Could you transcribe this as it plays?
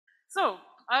So,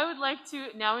 I would like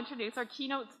to now introduce our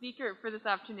keynote speaker for this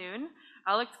afternoon,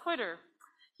 Alex Koiter.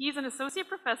 He's an associate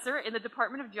professor in the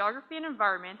Department of Geography and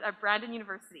Environment at Brandon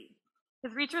University.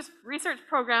 His research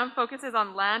program focuses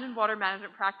on land and water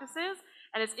management practices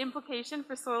and its implication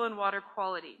for soil and water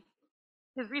quality.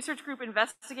 His research group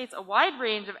investigates a wide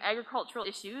range of agricultural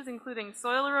issues, including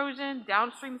soil erosion,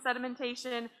 downstream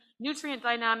sedimentation, nutrient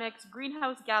dynamics,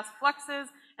 greenhouse gas fluxes,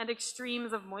 and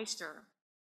extremes of moisture.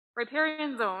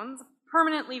 Riparian zones,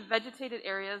 permanently vegetated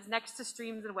areas next to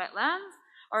streams and wetlands,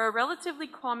 are a relatively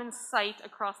common sight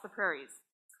across the prairies.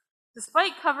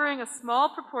 Despite covering a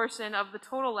small proportion of the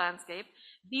total landscape,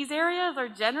 these areas are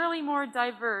generally more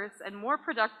diverse and more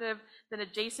productive than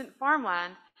adjacent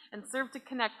farmland and serve to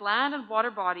connect land and water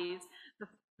bodies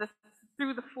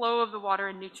through the flow of the water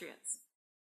and nutrients.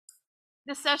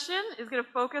 This session is going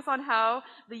to focus on how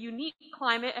the unique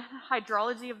climate and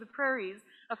hydrology of the prairies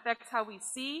affects how we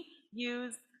see,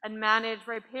 use, and manage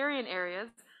riparian areas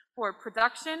for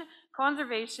production,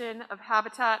 conservation of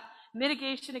habitat,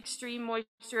 mitigation extreme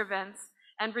moisture events,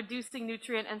 and reducing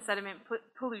nutrient and sediment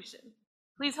pollution.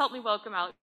 Please help me welcome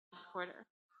Alex Koiter.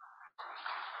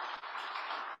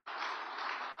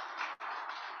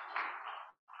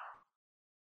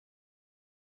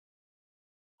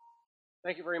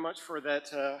 Thank you very much for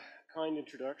that kind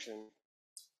introduction.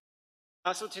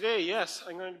 So today, yes,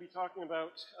 I'm going to be talking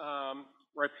about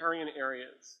riparian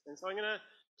areas. And so I'm going to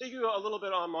take you a little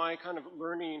bit on my kind of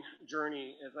learning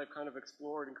journey as I've kind of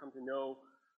explored and come to know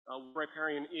what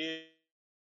riparian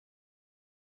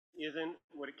isn't,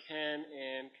 what it can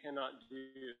and cannot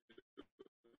do.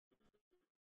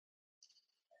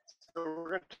 So we're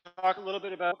going to talk a little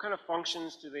bit about what kind of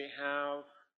functions do they have,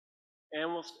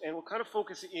 and we'll kind of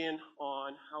focus in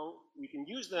on how we can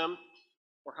use them,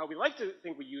 or how we like to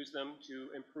think we use them to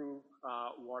improve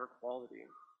water quality.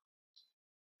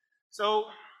 So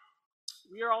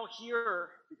we are all here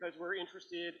because we're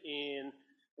interested in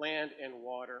land and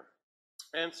water.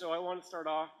 And so I want to start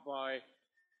off by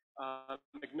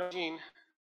acknowledging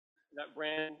that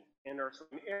Brandon and our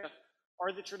surrounding area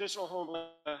are the traditional homeland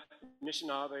of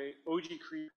Anishinaabe,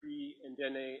 Oji-Cree, and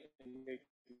Dene and Métis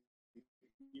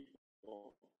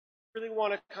people. What I really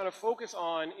want to kind of focus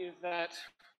on is that,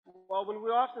 well, when we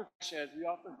often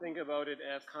think about it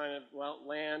as kind of, well,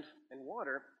 land and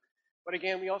water. But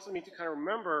again, we also need to kind of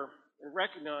remember and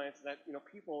recognize that, you know,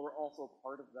 people are also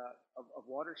part of that, of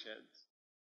watersheds,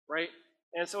 right?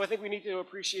 And so I think we need to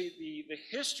appreciate the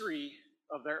history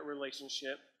of that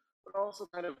relationship, but also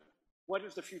kind of what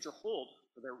does the future hold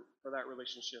for that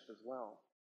relationship as well.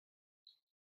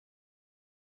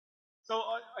 So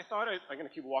I thought I'm going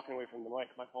to keep walking away from the mic,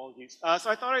 my apologies. So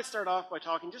I thought I'd start off by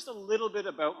talking just a little bit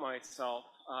about myself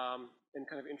and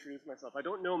kind of introduce myself. I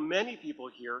don't know many people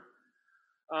here,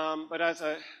 but as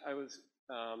it was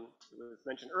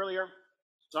mentioned earlier,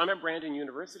 so I'm at Brandon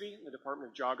University in the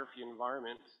Department of Geography and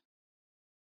Environment.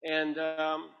 And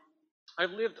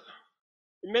I've lived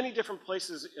in many different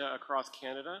places across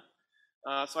Canada.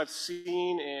 So I've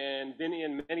seen and been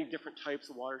in many different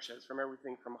types of watersheds, from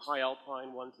everything from high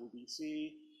alpine ones in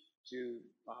BC to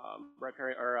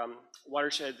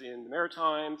watersheds in the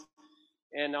Maritimes,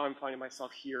 and now I'm finding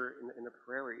myself here in the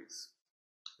prairies.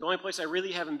 The only place I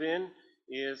really haven't been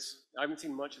is I haven't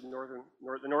seen much of the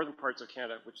northern parts of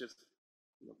Canada, which is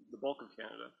the bulk of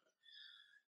Canada.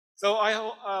 So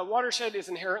watershed is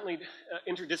inherently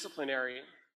interdisciplinary,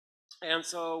 and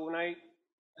so when I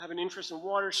have an interest in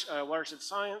watershed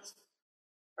science,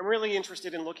 I'm really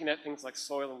interested in looking at things like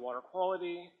soil and water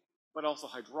quality, but also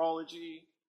hydrology.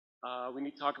 We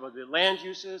need to talk about the land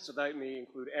uses, so that may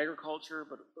include agriculture,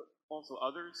 but also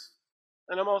others.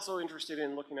 And I'm also interested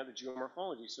in looking at the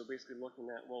geomorphology, so basically looking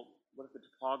at, well, what does the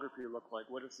topography look like?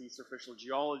 What is the superficial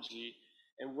geology?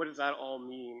 And what does that all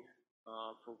mean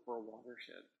for a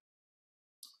watershed?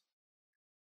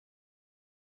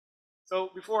 So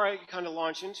before I kind of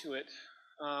launch into it,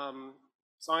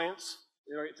 science,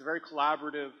 it's a very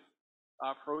collaborative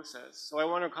process. So I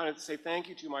want to kind of say thank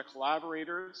you to my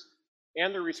collaborators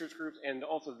and the research groups and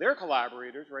also their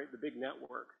collaborators, right, the big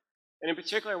network. And in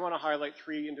particular, I want to highlight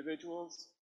 3 individuals.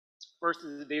 First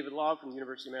is David Laub from the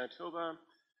University of Manitoba,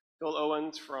 Phil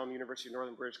Owens from University of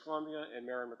Northern British Columbia, and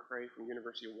Maren McRae from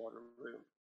University of Waterloo.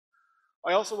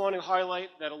 I also want to highlight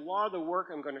that a lot of the work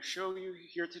I'm going to show you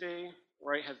here today,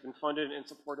 right, has been funded and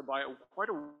supported by quite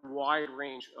a wide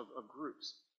range of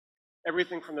groups.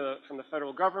 Everything from the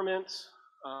federal government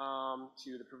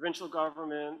to the provincial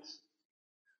government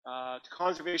to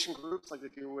conservation groups like the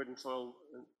Deerwood and Soil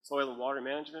and Water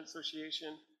Management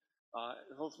Association.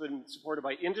 It's also been supported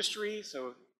by industry,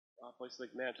 so places like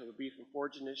Manitoba Beef and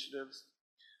Forage Initiatives,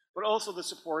 but also the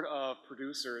support of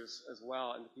producers as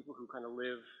well, and the people who kind of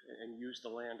live and use the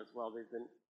land as well. They've been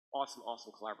awesome,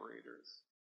 awesome collaborators.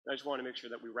 And I just want to make sure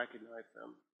that we recognize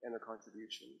them and their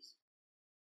contributions.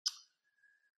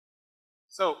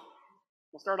 So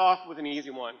we'll start off with an easy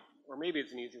one, or maybe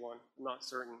it's an easy one, I'm not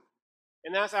certain.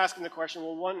 And that's asking the question,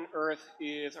 well, what on earth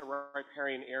is a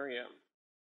riparian area?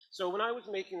 So when I was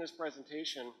making this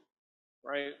presentation,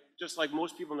 right, just like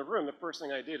most people in the room, the first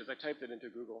thing I did is I typed it into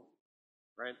Google,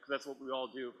 right? Because that's what we all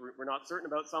do. If we're not certain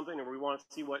about something or we want to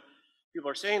see what people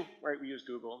are saying, right, we use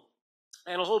Google.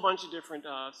 And a whole bunch of different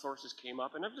sources came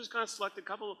up, and I've just kind of selected a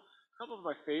couple of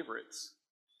my favorites.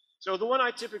 So the one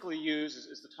I typically use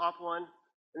is the top one,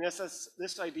 and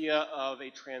this idea of a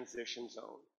transition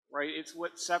zone, right? It's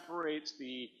what separates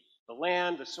the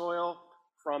land, the soil,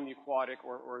 from the aquatic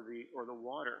or the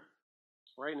water,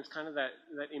 right? And it's kind of that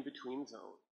in-between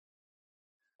zone.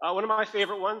 One of my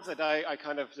favorite ones that I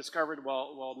kind of discovered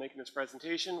while making this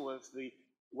presentation was the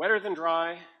wetter than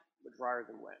dry, but drier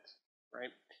than wet,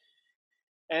 right?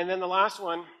 And then the last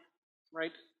one,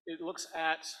 right, it looks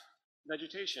at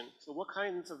vegetation. So what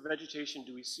kinds of vegetation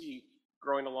do we see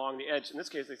growing along the edge? In this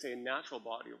case, they say a natural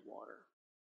body of water.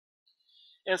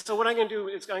 And so what I'm going to do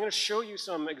is I'm going to show you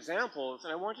some examples,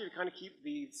 and I want you to kind of keep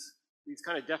these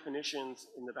kind of definitions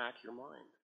in the back of your mind.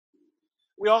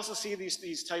 We also see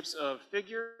these types of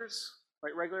figures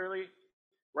quite regularly,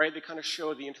 right? They kind of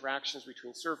show the interactions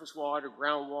between surface water,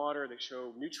 groundwater. They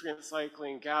show nutrient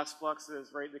cycling, gas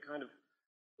fluxes, right? They kind of,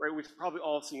 right? We've probably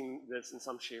all seen this in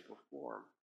some shape or form.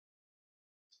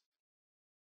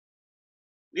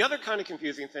 The other kind of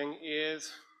confusing thing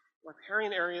is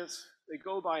riparian areas, they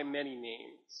go by many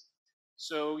names.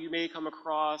 So you may come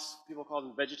across, people call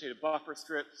them vegetative buffer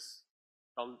strips,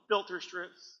 call them filter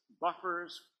strips,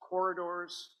 buffers,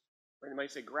 corridors, or you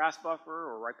might say grass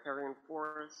buffer or riparian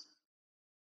forest.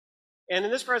 And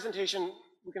in this presentation,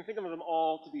 we can think of them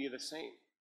all to be the same.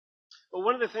 But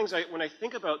one of the things when I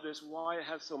think about this, why it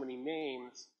has so many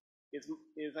names,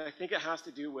 is I think it has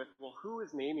to do with, well, who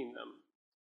is naming them?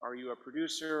 Are you a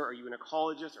producer? Are you an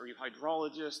ecologist? Are you a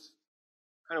hydrologist?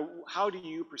 Kind of, how do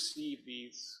you perceive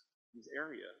these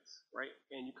areas, right?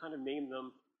 And you kind of name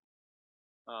them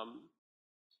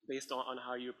based on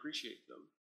how you appreciate them.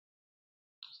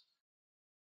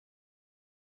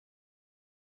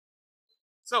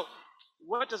 So,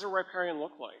 what does a riparian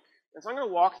look like? And so I'm going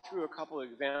to walk through a couple of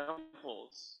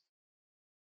examples.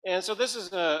 And so this is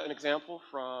an example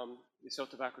from the South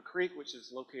Tobacco Creek, which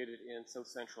is located in south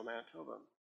central Manitoba.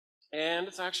 And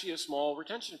it's actually a small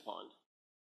retention pond.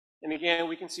 And again,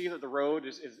 we can see that the road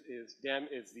is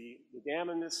the dam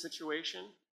in this situation.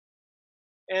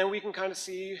 And we can kind of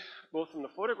see, both from the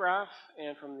photograph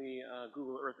and from the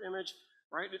Google Earth image,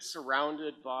 right, it's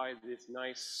surrounded by these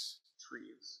nice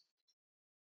trees.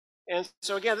 And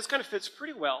so again, this kind of fits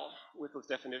pretty well with those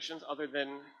definitions, other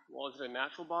than, well, is it a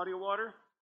natural body of water?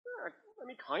 I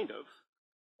mean, kind of.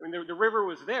 I mean, the river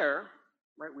was there,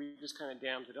 right? We just kind of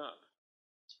dammed it up,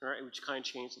 right? Which kind of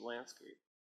changed the landscape.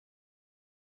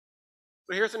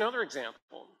 So here's another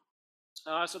example.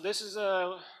 So this is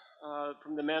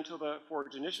from the Manitoba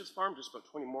Forage Initiatives Farm, just about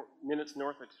 20 minutes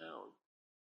north of town.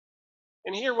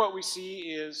 And here what we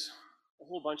see is a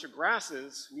whole bunch of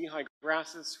grasses, knee-high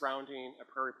grasses surrounding a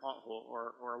prairie pothole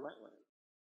or a wetland.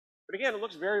 But again, it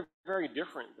looks very, very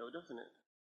different though, doesn't it?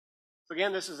 So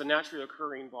again, this is a naturally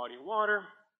occurring body of water,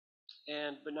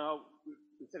 but now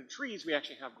instead of trees, we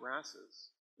actually have grasses.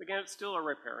 But again, it's still a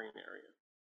riparian area.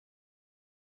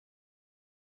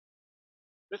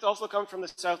 This also comes from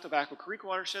the South Tobacco Creek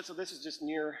watershed, so this is just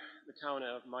near the town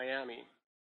of Miami.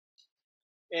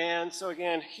 And so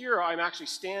again, here I'm actually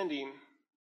standing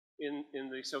in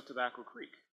the South Tobacco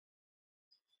Creek.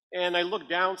 And I look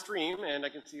downstream and I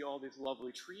can see all these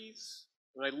lovely trees.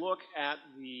 When I look at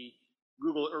the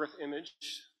Google Earth image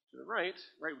to the right,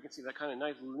 we can see that kind of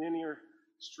nice linear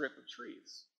strip of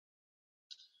trees.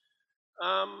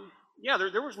 Yeah,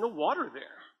 there was no water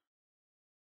there.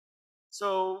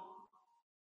 So,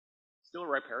 still a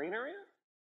riparian area?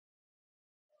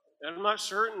 And I'm not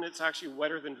certain it's actually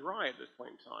wetter than dry at this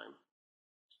point in time,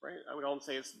 right? I would almost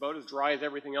say it's about as dry as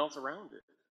everything else around it.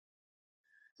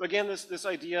 So again, this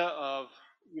idea of,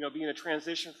 being a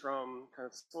transition from kind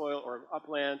of soil or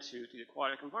upland to the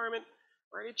aquatic environment,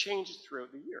 right? It changes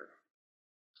throughout the year,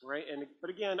 right? But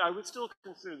again, I would still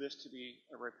consider this to be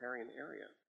a riparian area,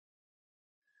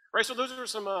 right? So those are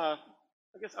some, I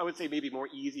guess I would say maybe more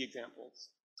easy examples.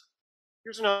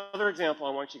 Here's another example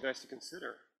I want you guys to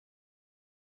consider.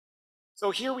 So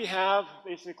here we have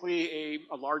basically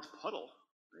a large puddle.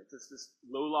 Right? It's this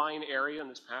low-lying area in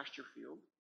this pasture field.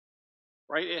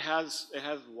 Right? It has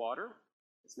water.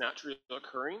 it's naturally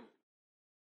occurring.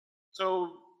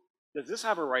 So does this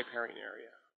have a riparian area?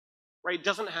 Right, it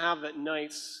doesn't have that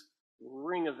nice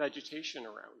ring of vegetation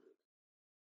around it.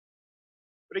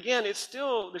 But again, there's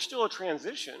still a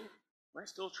transition, right?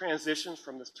 Still transitions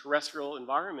from this terrestrial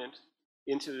environment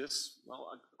into this, well,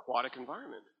 aquatic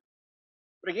environment.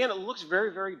 But again, it looks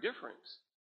very, very different.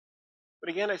 But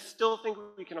again, I still think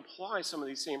we can apply some of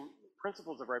these same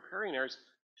principles of riparian areas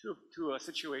to a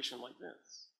situation like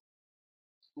this.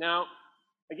 Now,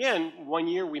 again, one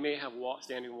year we may have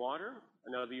standing water,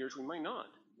 and other years we might not.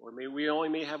 Or maybe we only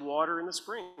may have water in the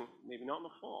spring, maybe not in the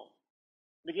fall.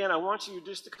 But again, I want you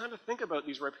just to kind of think about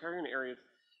these riparian areas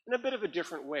in a bit of a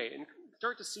different way and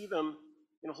start to see them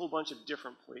in a whole bunch of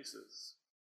different places.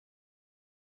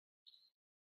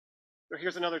 So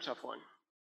here's another tough one.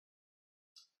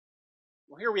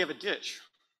 Well, here we have a ditch.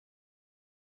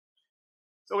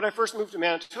 So when I first moved to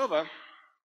Manitoba,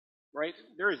 right,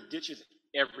 there is ditches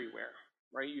everywhere,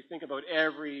 right? You think about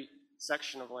every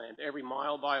section of land, every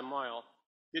mile by a mile,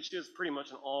 ditches pretty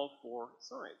much on all four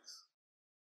sides,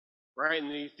 right?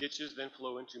 And these ditches then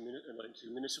flow into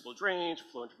municipal drains,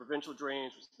 flow into provincial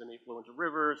drains, which then they flow into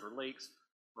rivers or lakes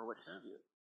or what have you,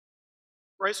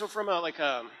 right? So from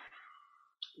the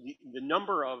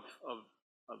number of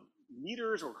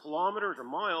meters or kilometers or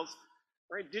miles,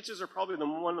 right? Ditches are probably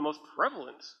one of the most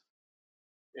prevalent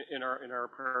in our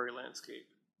prairie landscape.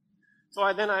 So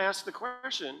I asked the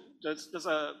question: Does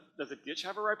a ditch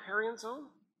have a riparian zone?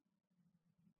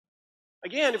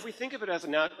 Again, if we think of it as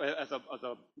a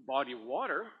body of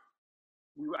water,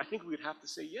 I think we would have to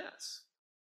say yes,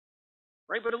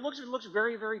 right? But it looks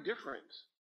very, very different.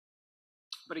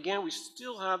 But again, we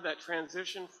still have that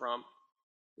transition from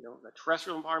the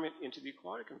terrestrial environment into the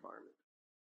aquatic environment.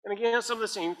 And again, some of the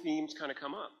same themes kind of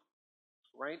come up,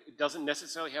 right? It doesn't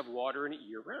necessarily have water in it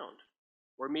year-round,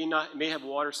 or it may have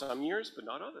water some years, but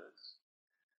not others.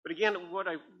 But again, what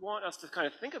I want us to kind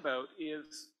of think about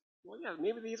is, well, yeah,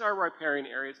 maybe these are riparian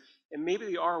areas, and maybe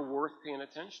they are worth paying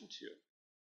attention to.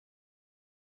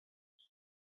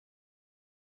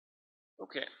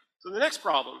 Okay, so the next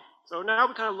problem. So now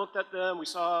we kind of looked at them. We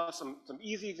saw some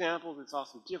easy examples. We saw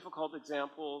some difficult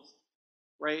examples,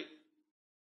 right?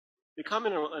 They come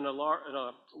in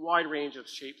a wide range of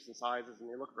shapes and sizes, and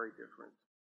they look very different.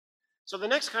 So the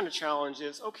next kind of challenge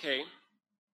is, okay,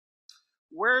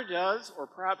 where does, or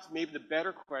perhaps maybe the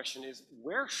better question is,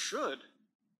 where should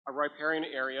a riparian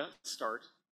area start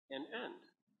and end?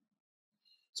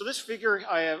 So this figure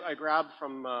I grabbed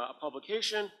from a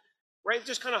publication, right,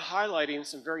 just kind of highlighting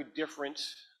some very different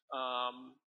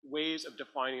ways of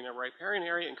defining a riparian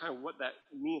area and kind of what that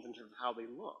means in terms of how they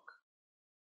look.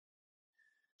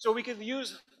 So we could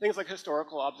use things like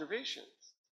historical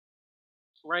observations,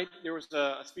 right? There was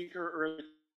a speaker earlier.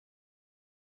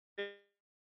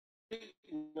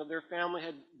 Their family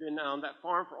had been on that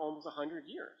farm for almost 100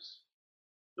 years.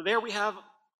 So there we have,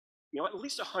 at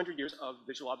least 100 years of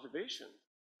visual observation.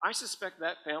 I suspect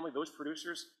that family, those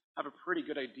producers, have a pretty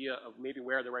good idea of maybe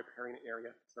where the riparian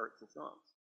area starts and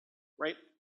stops, right?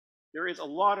 There is a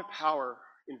lot of power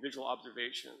in visual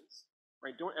observations,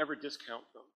 right? Don't ever discount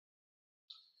them.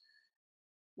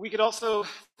 We could also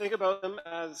think about them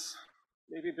as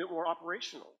maybe a bit more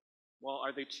operational. Well,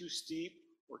 are they too steep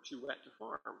or too wet to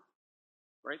farm?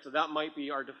 Right, so that might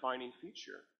be our defining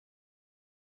feature.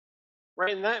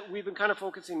 Right, and that we've been kind of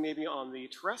focusing maybe on the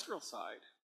terrestrial side.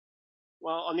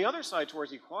 Well, on the other side,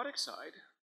 towards the aquatic side,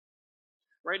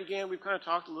 right, again, we've kind of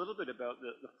talked a little bit about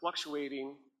the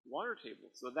fluctuating water table.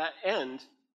 So that end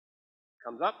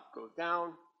comes up, goes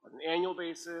down on an annual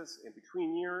basis, in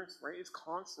between years, right, it's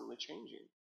constantly changing.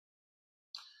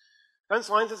 Fence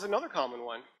lines is another common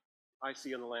one I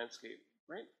see in the landscape,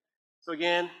 right? So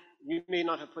again, you may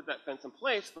not have put that fence in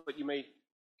place, but you may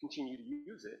continue to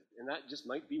use it, and that just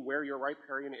might be where your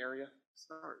riparian area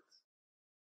starts.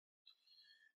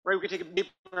 Right, we could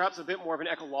take perhaps a bit more of an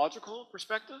ecological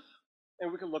perspective,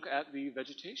 and we can look at the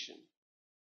vegetation,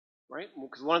 right?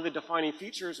 Because one of the defining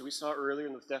features we saw earlier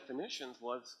in those definitions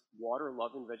was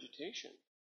water-loving vegetation.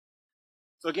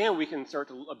 So again, we can start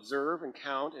to observe and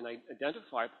count and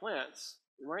identify plants,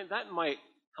 right? That might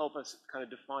help us kind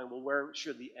of define, well, where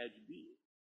should the edge be?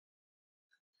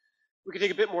 We could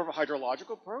take a bit more of a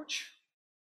hydrological approach,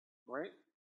 right?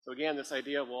 So again, this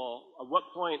idea of, well, at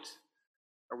what point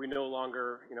are we no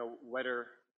longer,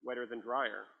 wetter than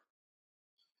drier?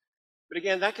 But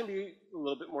again, that can be a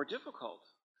little bit more difficult.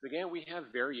 Because again, we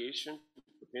have variation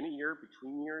within a year,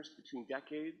 between years, between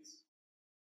decades.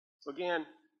 So again,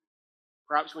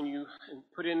 perhaps when you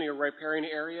put in your riparian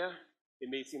area, it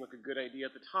may seem like a good idea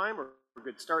at the time or a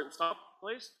good start and stop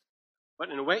place. But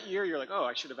in a wet year, you're like, oh,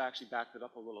 I should have actually backed it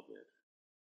up a little bit.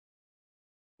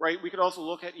 right? We could also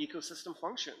look at ecosystem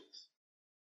functions,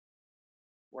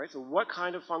 right? So what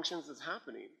kind of functions is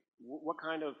happening? What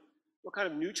kind of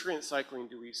nutrient cycling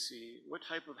do we see? What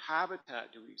type of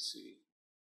habitat do we see?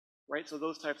 Right? So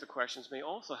those types of questions may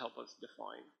also help us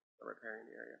define a riparian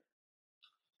area.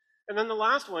 And then the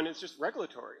last one is just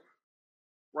regulatory,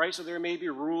 right? So there may be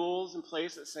rules in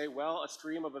place that say, well, a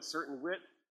stream of a certain width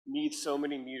needs so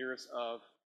many meters of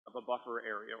a buffer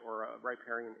area or a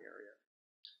riparian area,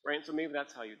 right? And so maybe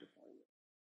that's how you define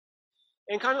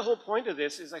it. And kind of the whole point of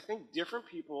this is I think different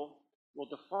people will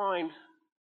define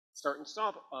start and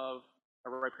stop of a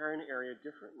riparian area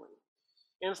differently.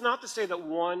 And it's not to say that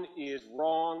one is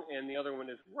wrong and the other one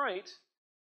is right.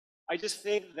 I just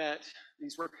think that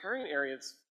these riparian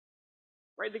areas,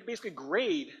 right, they basically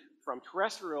grade from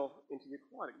terrestrial into the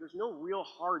aquatic. There's no real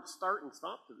hard start and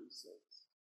stop to these things.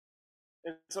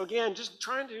 And so again, just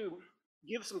trying to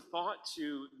give some thought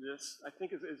to this, I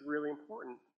think is really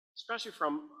important, especially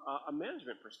from a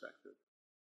management perspective.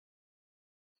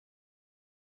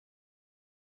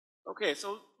 Okay,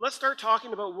 so let's start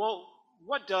talking about, well,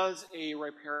 what does a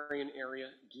riparian area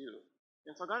do?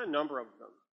 And so I got a number of them.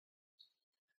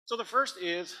 So the first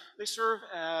is they serve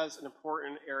as an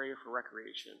important area for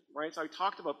recreation, right? So I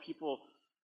talked about people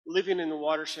living in the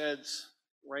watersheds,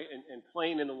 right, and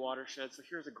playing in the watersheds. So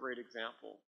here's a great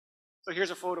example. So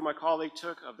here's a photo my colleague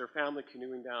took of their family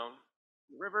canoeing down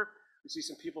the river. We see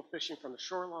some people fishing from the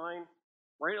shoreline,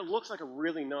 right? It looks like a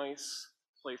really nice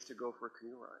place to go for a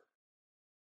canoe ride.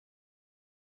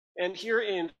 And here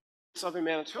in southern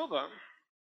Manitoba,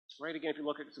 right, again, if you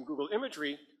look at some Google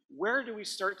imagery, where do we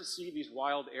start to see these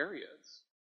wild areas?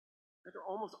 They're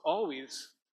almost always,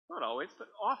 not always, but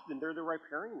often they're the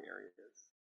riparian areas.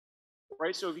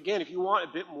 Right, so if you want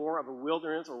a bit more of a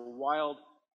wilderness or wild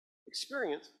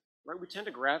experience, right, we tend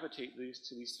to gravitate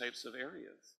to these types of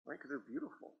areas, right, because they're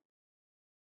beautiful.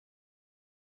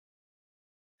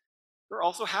 They're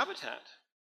also habitat,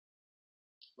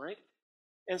 right?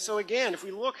 And so again, if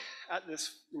we look at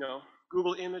this,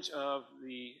 Google image of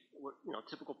the,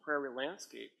 typical prairie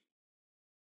landscape,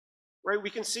 right, we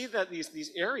can see that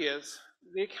these areas,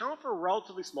 they account for a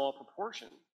relatively small proportion,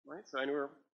 right? So anywhere,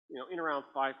 in around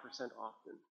 5%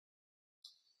 often.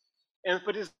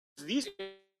 But these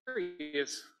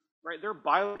areas, right, they're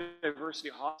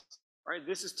biodiversity hotspots, right?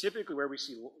 This is typically where we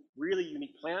see really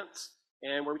unique plants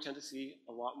and where we tend to see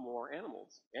a lot more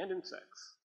animals and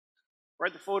insects.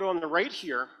 Right, the photo on the right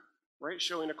here, right,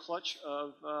 showing a clutch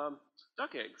of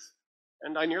duck eggs.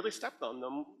 And I nearly stepped on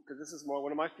them because this is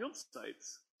one of my field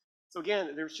sites. So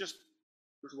again, there's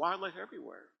wildlife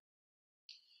everywhere.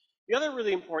 The other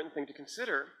really important thing to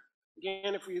consider,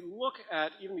 again, if we look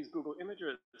at even these Google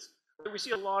images, we see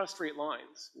a lot of straight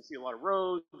lines. We see a lot of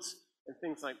roads and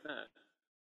things like that.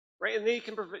 Right, and they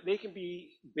can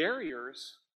be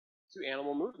barriers to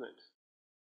animal movement.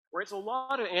 Right, so a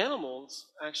lot of animals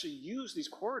actually use these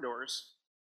corridors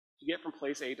to get from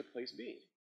place A to place B,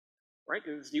 right?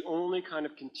 Because it's the only kind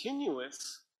of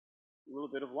continuous little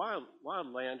bit of wild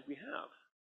land we have,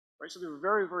 right? So they're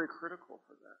very, very critical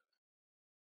for that.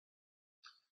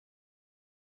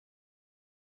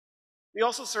 They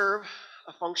also serve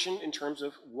a function in terms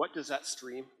of what does that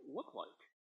stream look like,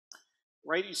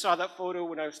 right? You saw that photo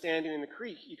when I was standing in the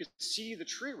creek. You could see the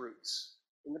tree roots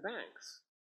in the banks.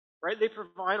 Right, they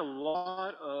provide a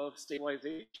lot of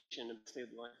stabilization and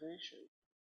stabilization.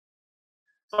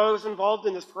 So I was involved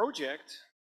in this project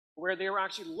where they were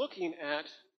actually looking at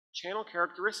channel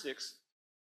characteristics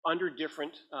under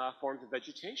different forms of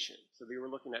vegetation. So they were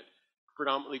looking at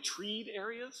predominantly treed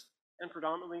areas and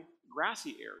predominantly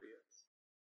grassy areas.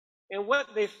 And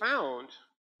what they found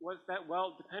was that,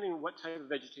 well, depending on what type of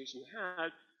vegetation you had,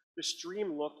 the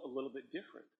stream looked a little bit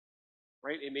different.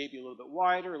 Right, it may be a little bit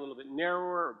wider, a little bit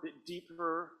narrower, a bit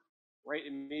deeper, right?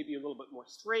 It may be a little bit more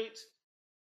straight,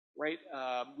 right?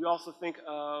 We also think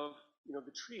of,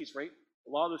 the trees, right? A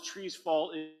lot of those trees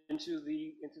fall into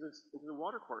the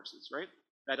watercourses, right?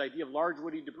 That idea of large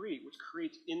woody debris, which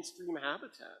creates in-stream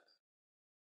habitat,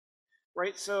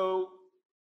 right? So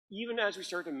even as we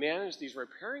start to manage these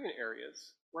riparian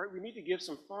areas, right, we need to give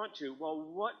some thought to,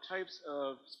 well, what types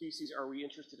of species are we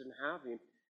interested in having,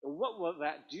 and what will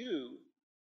that do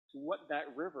to what that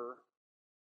river,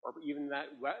 or even that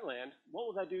wetland, what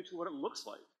will that do to what it looks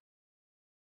like?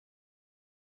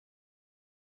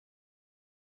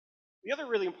 The other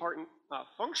really important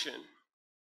function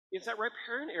is that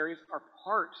riparian areas are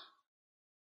part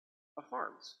of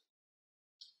farms,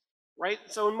 right?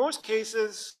 So in most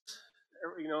cases,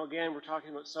 again, we're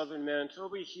talking about southern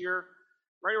Manitoba here,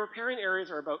 right? Riparian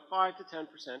areas are about 5 to 10%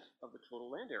 of the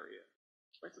total land area,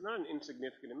 right? So not an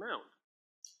insignificant amount.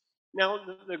 Now,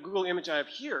 the Google image I have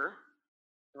here,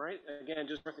 right, again,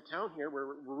 just north of town here,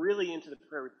 we're really into the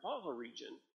Prairie Pothole region.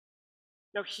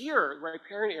 Now here,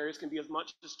 riparian areas can be as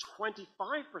much as 25%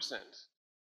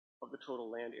 of the total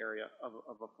land area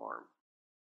of a farm.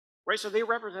 Right, so they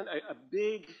represent a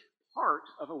big part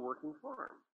of a working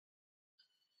farm.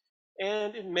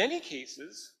 And in many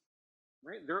cases,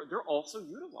 right, they're also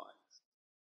utilized.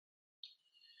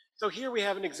 So here we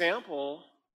have an example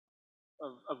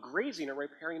of grazing a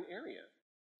riparian area.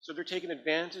 So they're taking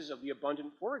advantage of the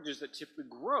abundant forages that typically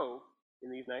grow in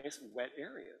these nice wet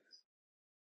areas.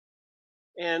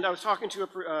 And I was talking to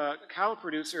a cattle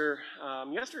producer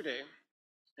yesterday,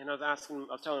 and I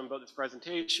was telling him about this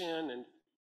presentation,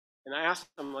 and I asked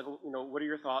him, like, you know, what are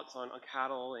your thoughts on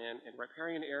cattle and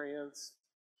riparian areas?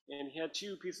 And he had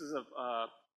two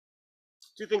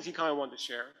things he kind of wanted to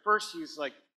share. First, he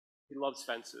loves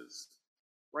fences,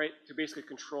 right, to basically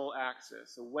control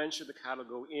access. So when should the cattle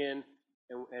go in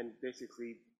and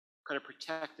basically kind of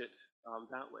protect it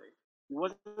that way. He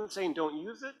wasn't saying don't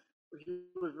use it, but he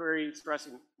was very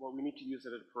stressing, well, we need to use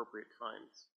it at appropriate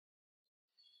times.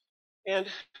 And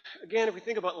again, if we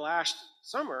think about last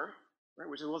summer, right,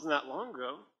 which it wasn't that long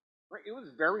ago, right, it was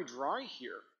very dry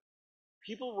here.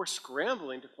 People were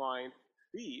scrambling to find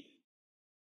feed,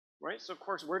 right? So of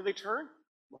course, where do they turn?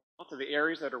 Well, to the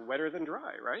areas that are wetter than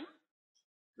dry, right?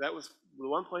 That was the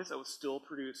one place that was still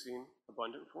producing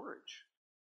abundant forage.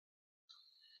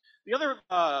 The other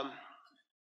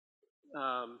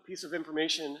piece of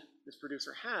information this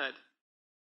producer had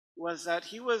was that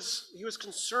he was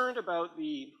concerned about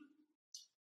the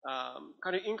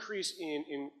kind of increase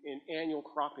in annual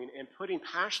cropping and putting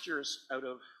pastures out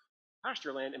of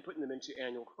pasture land and putting them into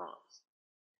annual crops.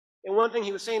 And one thing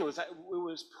he was saying was that it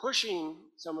was pushing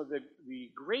some of the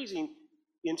grazing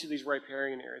into these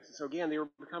riparian areas. And so again, they were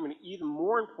becoming even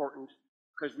more important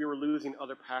because we were losing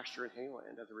other pasture and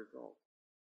hayland as a result.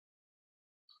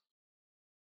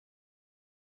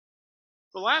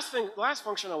 The last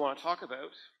function I want to talk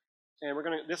about,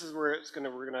 and this is where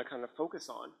we're gonna kind of focus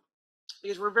on,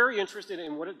 is we're very interested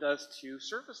in what it does to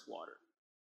surface water,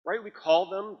 right? We call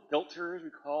them filters,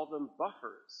 we call them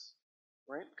buffers,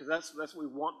 right? Because that's what we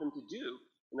want them to do,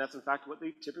 and that's in fact what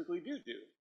they typically do.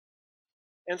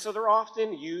 And so they're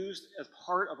often used as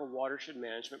part of a watershed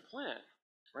management plan,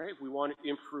 right? If we want to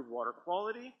improve water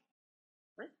quality,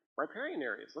 right? Riparian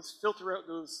areas, let's filter out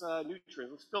those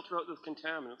nutrients, let's filter out those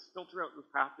contaminants, filter out those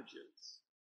pathogens.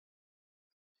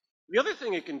 The other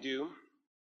thing it can do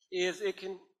is it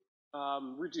can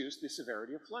reduce the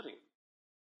severity of flooding,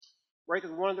 right?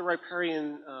 Because one of the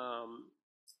riparian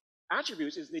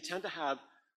attributes is they tend to have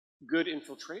good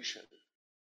infiltration,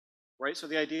 right? So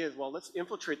the idea is, well, let's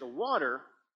infiltrate the water,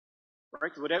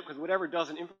 right? Because whatever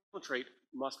doesn't infiltrate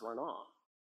must run off,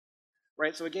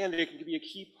 right? So again, they can be a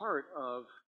key part of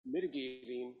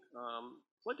mitigating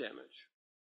flood damage,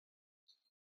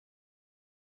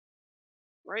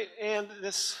 right? And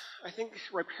this, I think,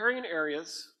 riparian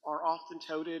areas are often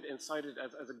touted and cited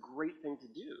as a great thing to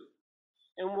do.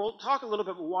 And we'll talk a little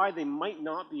bit about why they might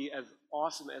not be as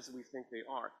awesome as we think they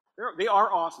are. They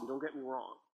are awesome, don't get me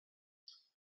wrong,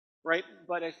 right?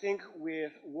 But I think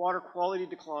with water quality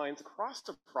declines across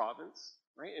the province,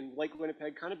 right, and Lake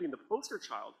Winnipeg kind of being the poster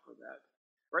child for that,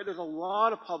 right, there's a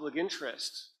lot of public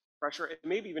interest, pressure, and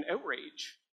maybe even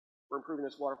outrage for improving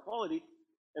this water quality.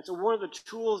 And so one of the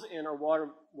tools in our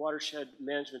watershed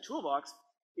management toolbox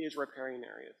is riparian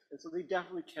areas. And so they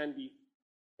definitely can be,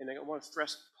 and I want to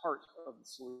stress, part of the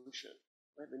solution,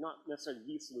 right? They're not necessarily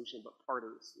the solution, but part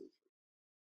of the solution.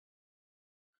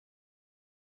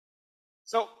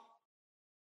 So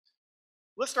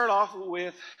let's start off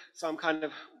with some kind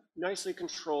of nicely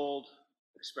controlled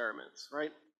experiments,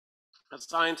 right? As a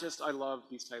scientist, I love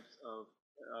these types of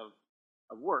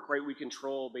work, right? We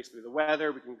control basically the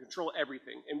weather, we can control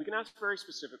everything, and we can ask very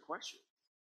specific questions.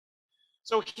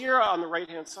 So here on the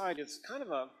right-hand side is kind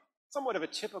of somewhat of a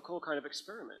typical kind of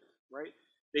experiment, right?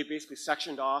 They basically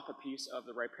sectioned off a piece of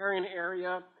the riparian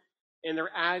area, and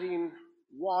they're adding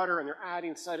water and they're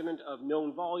adding sediment of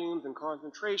known volumes and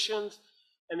concentrations,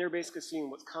 and they're basically seeing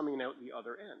what's coming out the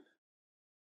other end.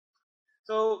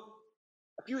 So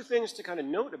a few things to kind of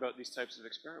note about these types of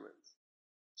experiments.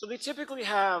 So they typically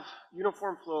have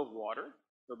uniform flow of water,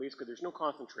 so basically there's no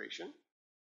concentration.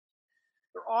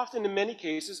 They're often, in many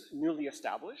cases, newly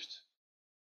established.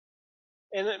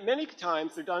 And many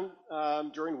times they're done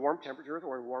during warm temperatures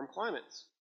or in warm climates.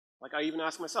 Like I even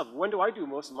ask myself, when do I do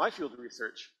most of my field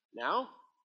research? Now?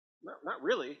 Not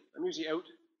really. I'm usually out,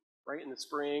 right, in the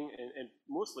spring and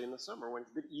mostly in the summer when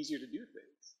it's a bit easier to do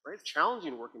things, right? It's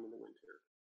challenging working in the winter.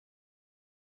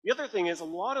 The other thing is a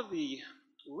lot of the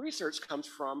research comes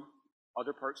from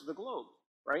other parts of the globe,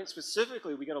 right?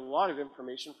 Specifically, we get a lot of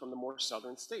information from the more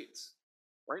southern states,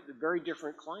 right? The very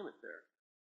different climate there.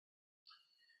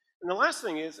 And the last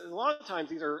thing is, a lot of times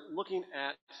these are looking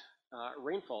at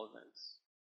rainfall events.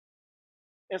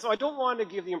 And so I don't want to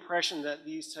give the impression that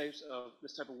this type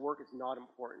of work is not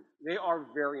important. They are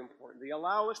very important. They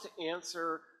allow us to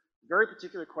answer very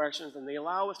particular questions, and they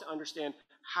allow us to understand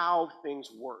how things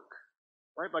work,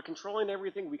 right? By controlling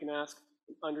everything, we can ask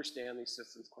and understand these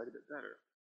systems quite a bit better.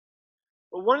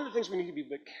 But one of the things we need to be a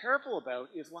bit careful about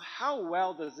is, well, how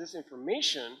well does this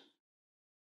information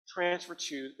transfer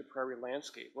to the prairie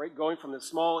landscape, right? Going from the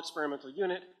small experimental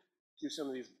unit to some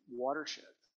of these watersheds.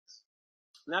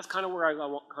 And that's kind of where I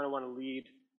kind of want to lead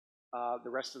the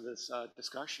rest of this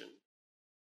discussion.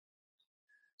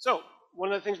 So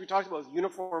one of the things we talked about is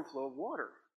uniform flow of water.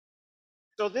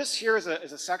 So this here is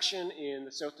a section in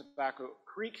the South Tobacco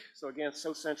Creek, so again,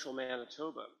 south central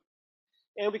Manitoba.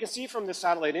 And we can see from the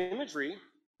satellite imagery,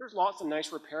 there's lots of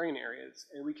nice riparian areas.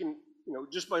 And we can,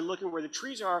 just by looking where the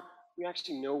trees are, we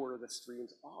actually know where the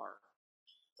streams are.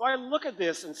 So I look at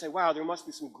this and say, wow, there must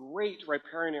be some great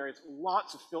riparian areas,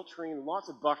 lots of filtering, lots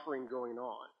of buffering going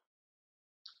on.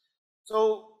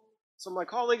 So my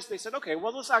colleagues, they said, okay,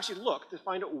 well, let's actually look to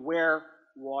find out where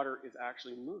water is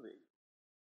actually moving.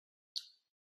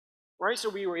 Right, so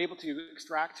we were able to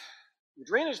extract the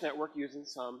drainage network using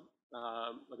some,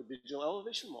 like a digital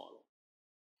elevation model.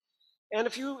 And a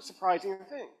few surprising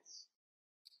things.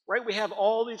 Right, we have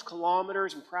all these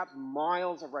kilometers and perhaps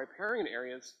miles of riparian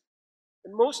areas,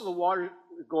 and most of the water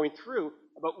is going through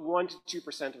about 1 to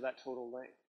 2% of that total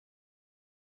length.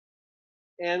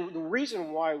 And the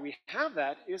reason why we have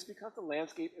that is because the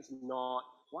landscape is not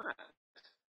flat,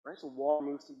 right? So water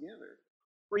moves together.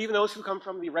 For even those who come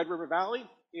from the Red River Valley,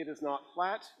 it is not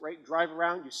flat, right? Drive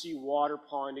around, you see water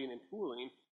ponding and pooling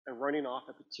and running off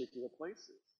at particular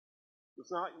places.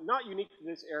 It's not unique to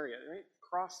this area, right?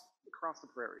 Across the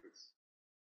prairies.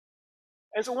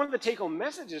 And so one of the take-home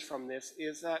messages from this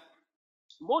is that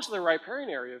most of the riparian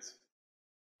areas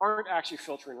aren't actually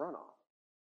filtering runoff,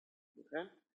 okay?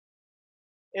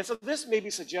 And so this maybe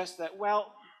suggests that,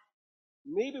 well,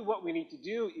 maybe what we need to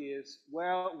do is,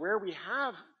 well, where we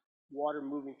have water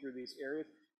moving through these areas,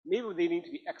 maybe they need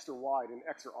to be extra wide and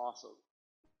extra awesome,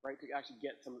 right, to actually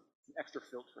get some extra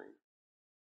filtering.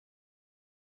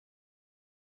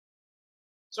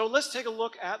 So let's take a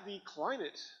look at the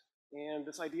climate and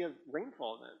this idea of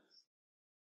rainfall events.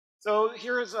 So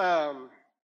here is the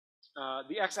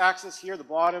x-axis here, the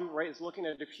bottom, right, is looking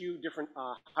at a few different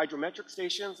hydrometric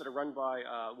stations that are run by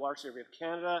Water Survey of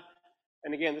Canada.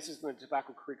 And again, this is in the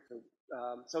Tobacco Creek,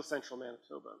 south central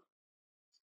Manitoba.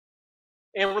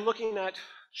 And we're looking at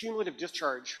cumulative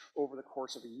discharge over the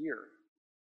course of a year.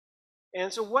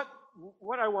 And so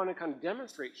what I want to kind of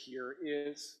demonstrate here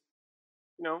is,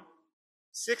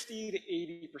 60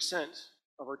 to 80%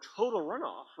 of our total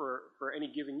runoff for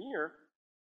any given year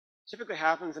typically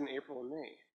happens in April and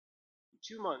May.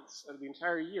 2 months of the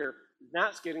entire year,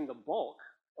 that's getting the bulk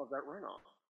of that runoff,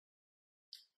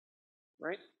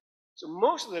 right? So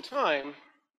most of the time,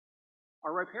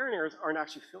 our riparian areas aren't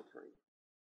actually filtering.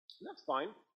 And that's fine,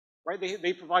 right?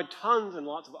 They provide tons and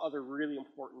lots of other really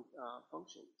important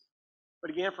functions.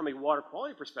 But again, from a water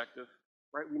quality perspective,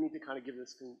 right, we need to kind of give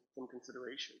this some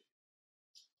consideration.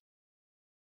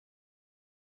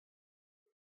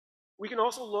 We can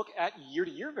also look at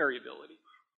year-to-year variability.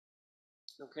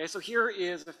 Okay, so here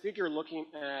is a figure looking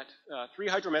at 3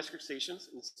 hydrometric stations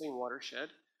in the same watershed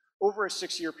over a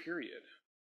 6-year period.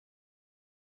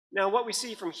 Now, what we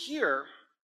see from here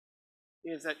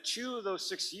is that 2 of those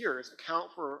 6 years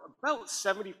account for about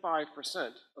 75%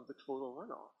 of the total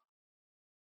runoff,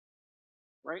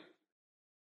 right?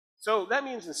 So that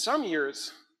means in some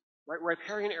years, right,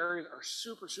 riparian areas are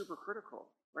super, super critical,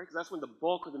 right? Because that's when the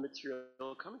bulk of the material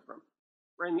is coming from.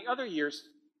 Right, in the other years,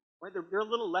 right, they're a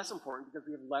little less important because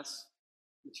we have less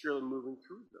material moving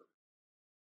through them.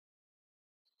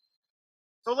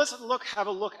 So let's have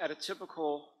a look at a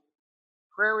typical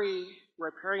prairie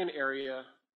riparian area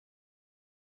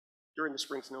during the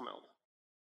spring snowmelt.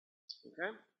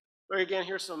 Okay, so again,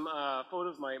 here's some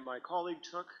photos my colleague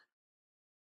took.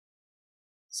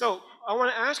 So I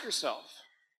want to ask yourself,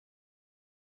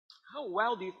 how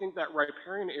well do you think that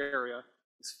riparian area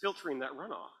is filtering that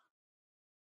runoff?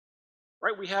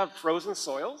 Right, we have frozen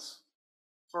soils,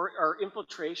 so our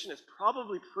infiltration is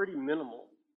probably pretty minimal.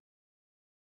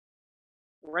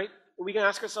 Right, and we can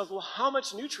ask ourselves, well, how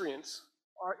much nutrients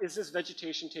is this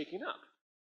vegetation taking up?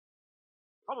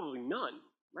 Probably none,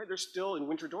 right? They're still in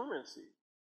winter dormancy.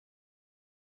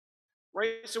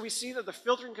 Right, so we see that the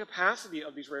filtering capacity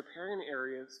of these riparian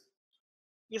areas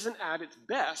isn't at its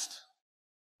best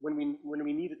when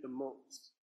we need it the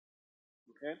most.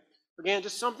 Okay? Again,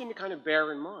 just something to kind of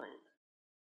bear in mind.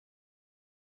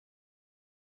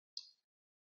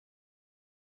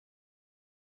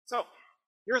 So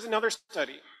here's another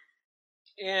study.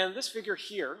 And this figure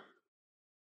here,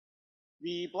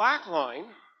 the black line,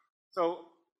 so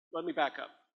let me back up.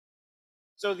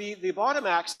 So the bottom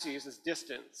axis is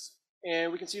distance,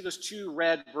 and we can see those two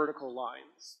red vertical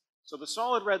lines. So the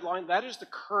solid red line, that is the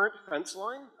current fence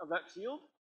line of that field.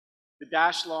 The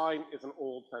dashed line is an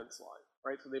old fence line,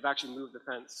 right? So they've actually moved the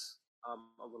fence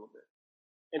a little bit.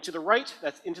 And to the right,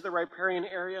 that's into the riparian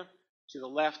area. To the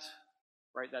left,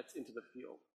 right, that's into the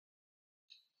field.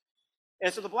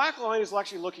 And so the black line is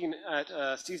actually looking at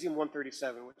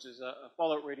cesium-137, which is a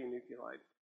fallout radionuclide.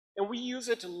 And we use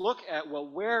it to look at, well,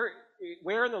 where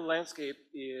in the landscape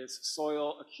is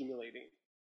soil accumulating?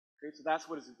 Okay, so that's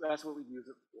what we use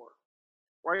it for.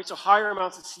 Right, so higher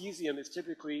amounts of cesium is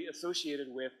typically associated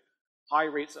with high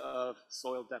rates of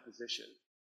soil deposition.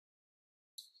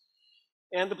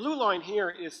 And the blue line here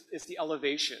is the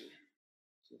elevation,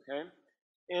 okay?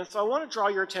 And so I want to draw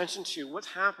your attention to what's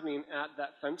happening at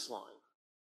that fence line,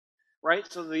 right?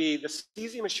 So the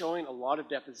cesium is showing a lot of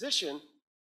deposition,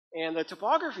 and the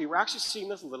topography, we're actually seeing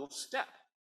this little step,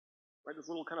 right? This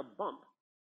little kind of bump.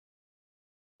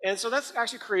 And so that's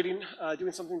actually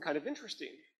doing something kind of interesting.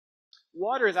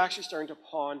 Water is actually starting to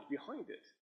pond behind it.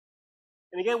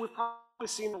 And again, we've probably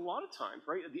seen a lot of times,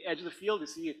 right? At the edge of the field, we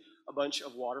see a bunch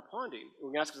of water ponding.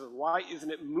 And we ask ourselves, why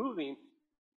isn't it moving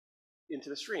into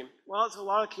the stream? Well, it's a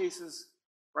lot of cases,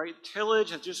 right?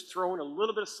 Tillage has just thrown a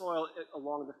little bit of soil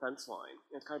along the fence line,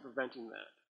 and it's kind of preventing that.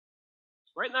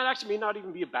 Right? And that actually may not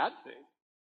even be a bad thing,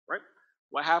 right?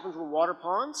 What happens when water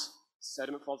ponds?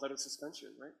 Sediment falls out of suspension,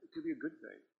 right? It could be a good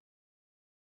thing.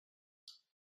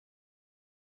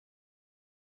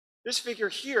 This figure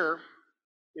here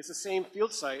is the same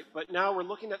field site, but now we're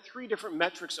looking at 3 different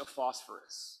metrics of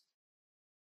phosphorus.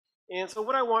 And so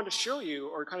what I wanted to show you,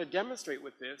 or kind of demonstrate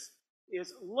with this,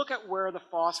 is look at where the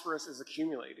phosphorus is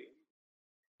accumulating.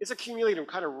 It's accumulating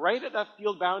kind of right at that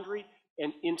field boundary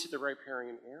and into the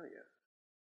riparian area.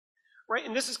 Right,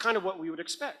 and this is kind of what we would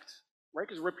expect, right?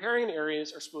 Because riparian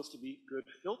areas are supposed to be good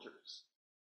filters.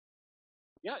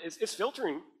 Yeah, it's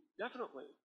filtering, definitely.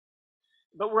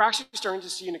 But we're actually starting to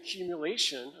see an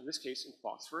accumulation, in this case, in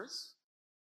phosphorus.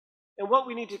 And what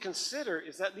we need to consider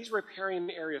is that these riparian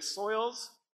area soils,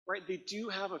 right, they do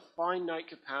have a finite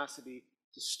capacity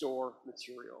to store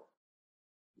material.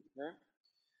 Okay?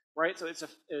 Right, so its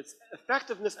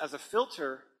effectiveness as a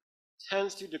filter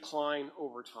tends to decline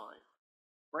over time,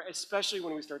 right? Especially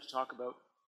when we start to talk about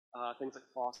things like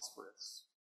phosphorus.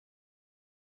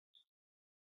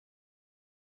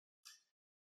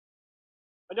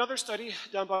 Another study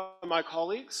done by my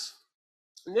colleagues,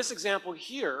 in this example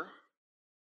here,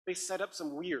 they set up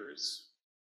some weirs.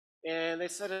 And they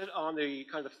set it on the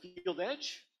kind of the field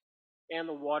edge and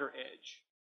the water edge.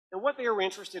 And what they were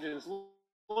interested in is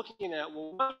looking at,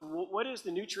 well, what is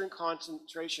the nutrient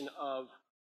concentration of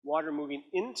water moving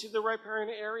into the riparian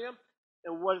area,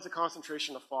 and what is the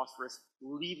concentration of phosphorus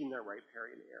leaving that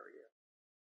riparian area?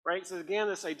 Right? So again,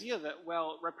 this idea that,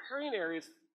 well, riparian areas,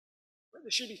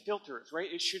 there should be filters,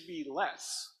 right? It should be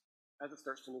less as it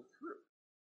starts to move through.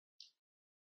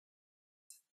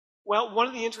 Well, one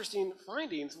of the interesting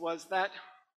findings was that,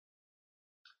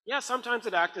 yeah, sometimes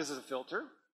it acts as a filter,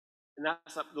 and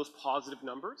that's up those positive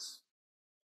numbers.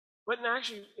 But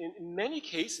in many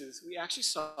cases, we actually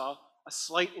saw a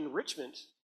slight enrichment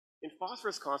in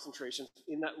phosphorus concentrations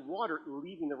in that water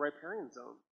leaving the riparian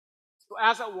zone. So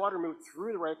as that water moved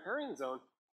through the riparian zone,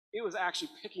 it was actually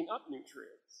picking up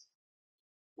nutrients.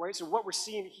 Right? So what we're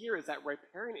seeing here is that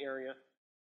riparian area,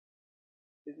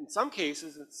 in some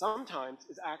cases and sometimes,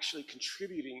 is actually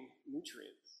contributing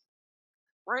nutrients.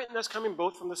 Right? And that's coming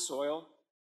both from the soil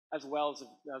as well as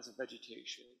the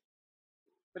vegetation.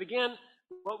 But again,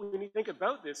 what we need to think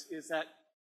about this is that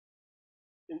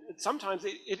sometimes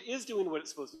it is doing what it's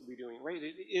supposed to be doing, right?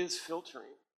 It is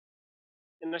filtering.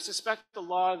 And I suspect a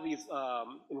lot of these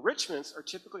enrichments are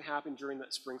typically happening during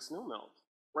that spring snowmelt,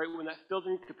 right? When that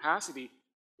filtering capacity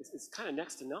is kind of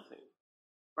next to nothing,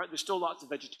 right? There's still lots of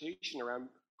vegetation around,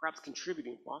 perhaps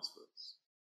contributing phosphorus.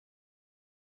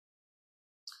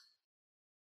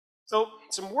 So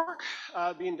some work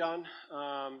being done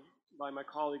by my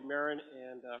colleague Marin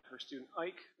and her student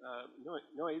Ike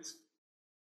Noyes.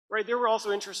 Right, they were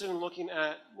also interested in looking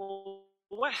at, well,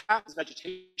 what happens to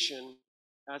vegetation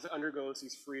as it undergoes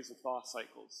these freeze and thaw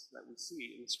cycles that we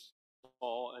see in the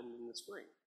fall and in the spring.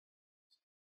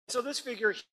 So this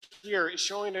figure here is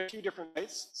showing a few different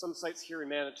sites, some sites here in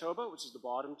Manitoba, which is the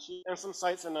bottom two, and some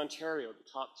sites in Ontario, the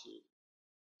top two.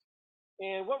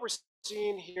 And what we're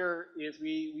seeing here is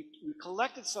we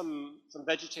collected some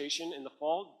vegetation in the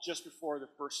fall just before the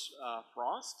first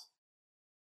frost.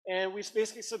 And we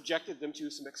basically subjected them to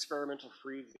some experimental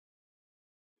freezing.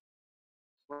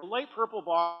 The light purple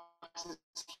boxes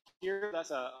here, that's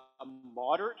a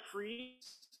moderate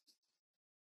freeze.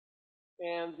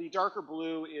 And the darker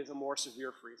blue is a more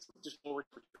severe freeze, just lower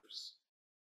temperatures.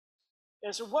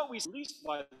 And so what we released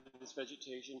by this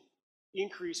vegetation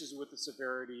increases with the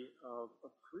severity of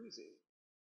freezing.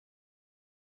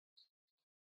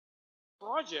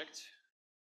 Project,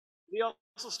 they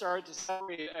also started to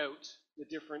separate out the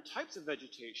different types of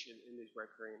vegetation in these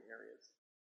riparian areas.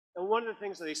 And one of the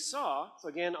things that they saw, so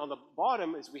again on the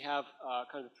bottom is we have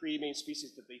kind of the three main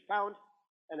species that they found,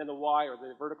 and then the Y, or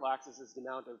the vertical axis, is the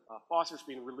amount of phosphorus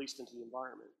being released into the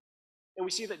environment. And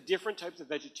we see that different types of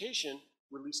vegetation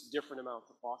release different amounts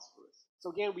of phosphorus. So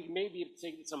again, we may be able to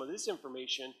take some of this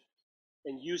information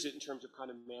and use it in terms of kind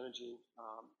of managing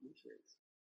nutrients.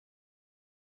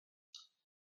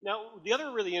 Now, the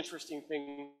other really interesting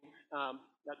thing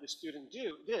that the student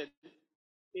did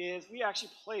is we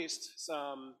actually placed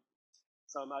some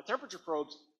temperature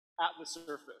probes at the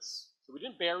surface. So we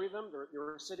didn't bury them, they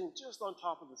were sitting just on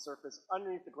top of the surface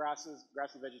underneath the grassy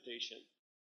vegetation.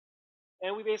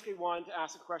 And we basically wanted to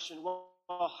ask the question, well,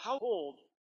 how cold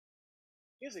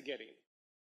is it getting?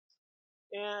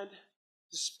 And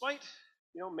despite,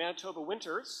 Manitoba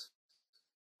winters,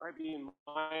 right, being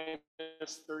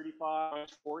minus 35,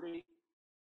 minus 40,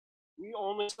 we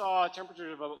only saw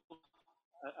temperatures of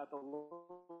at the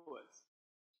lowest.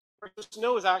 The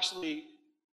snow is actually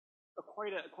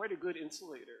quite a good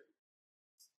insulator.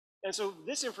 And so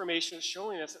this information is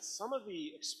showing us that some of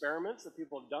the experiments that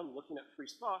people have done looking at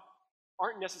freeze thaw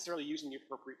aren't necessarily using the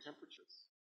appropriate temperatures,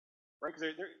 right?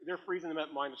 Because they're freezing them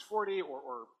at minus 40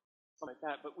 or something like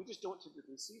that, but we just don't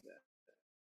typically see that.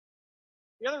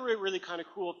 The other really kind of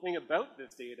cool thing about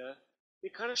this data,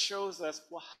 it kind of shows us,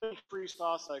 well, how many freeze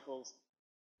thaw cycles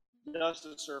does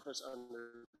the surface undergo,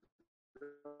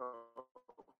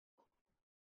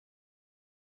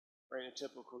 right, in a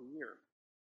typical year?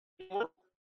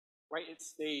 Right, it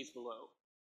stays below.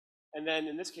 And then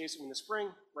in this case, in the spring,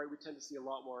 right, we tend to see a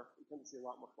lot more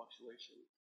fluctuation,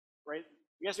 right?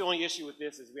 I guess the only issue with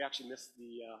this is we actually missed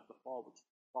the fall, which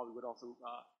probably would also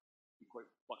be quite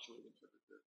fluctuating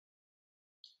temperature.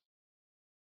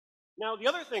 Now, the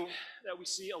other thing that we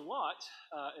see a lot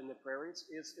in the prairies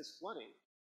is flooding.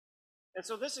 And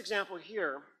so this example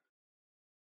here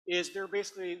is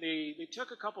they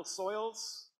took a couple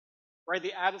soils, right?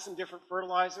 They added some different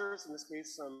fertilizers, in this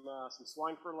case some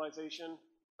swine fertilization,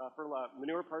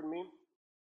 manure, pardon me,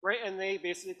 right? And they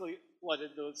basically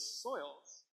flooded those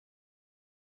soils.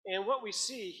 And what we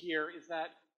see here is that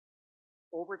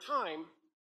over time,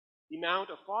 the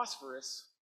amount of phosphorus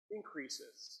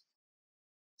increases.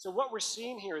 So what we're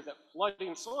seeing here is that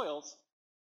flooding soils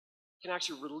can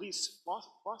actually release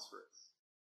phosphorus.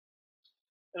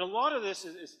 And a lot of this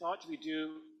is thought to be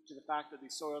due to the fact that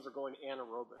these soils are going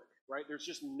anaerobic, right? There's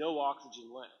just no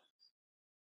oxygen left,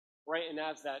 right? And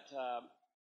as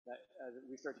as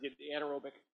we start to get the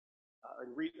anaerobic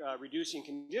and reducing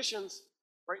conditions,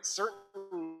 right,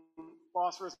 certain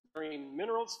phosphorus-bearing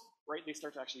minerals, right, they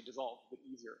start to actually dissolve a bit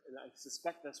easier. And I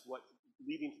suspect that's what's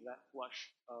leading to that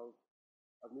flush of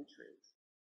nutrients.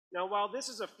 Now, while this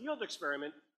is a field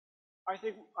experiment,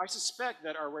 I suspect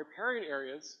that our riparian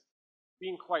areas,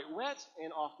 being quite wet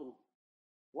and often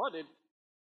flooded,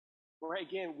 right,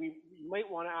 again, we might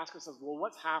want to ask ourselves, well,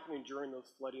 what's happening during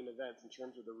those flooding events in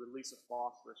terms of the release of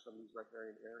phosphorus from these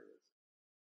riparian areas?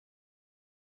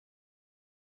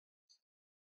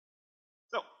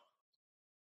 So,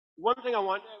 one thing I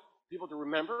want people to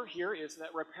remember here is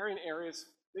that riparian areas,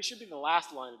 they should be the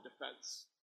last line of defense,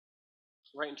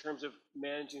 right, in terms of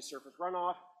managing surface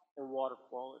runoff and water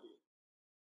quality.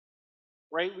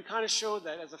 Right, we kind of showed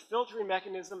that as a filtering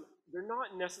mechanism, they're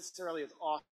not necessarily as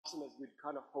awesome as we'd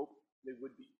kind of hope they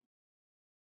would be.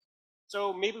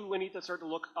 So maybe we need to start to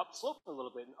look upslope a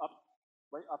little bit and up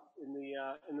in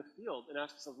the field and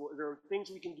ask ourselves, well, are there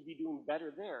things we can be doing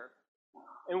better there?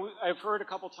 And I've heard a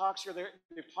couple talks here.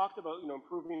 They've talked about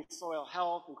improving soil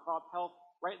health and crop health.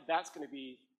 Right, that's going to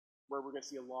be where we're going to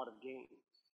see a lot of gain.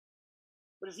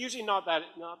 But it's usually not that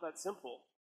simple.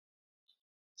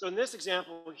 So in this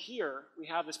example here, we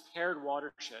have this paired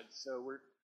watershed. So we're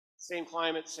same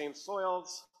climate, same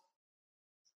soils,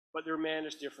 but they're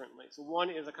managed differently. So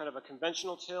one is a kind of a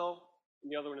conventional till,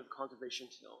 and the other one is a conservation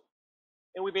till.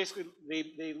 And we basically,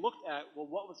 they looked at, well,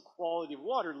 what was the quality of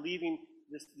water leaving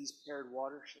these paired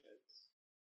watersheds?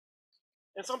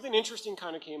 And something interesting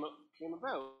kind of came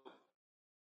about.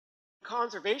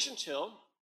 Conservation till,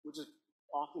 which is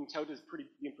often touted as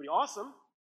being pretty awesome,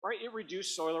 right? It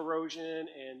reduced soil erosion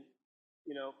and,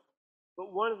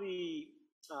 but one of the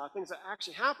things that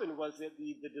actually happened was that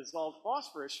the dissolved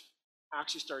phosphorus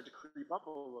actually started to creep up a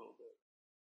little bit.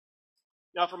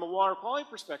 Now, from a water quality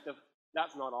perspective,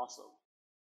 that's not awesome,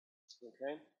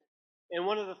 okay? And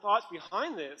one of the thoughts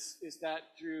behind this is that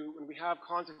when we have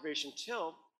conservation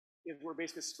till, is we're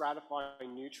basically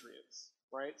stratifying nutrients,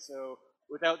 right? So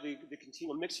without the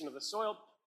continual mixing of the soil,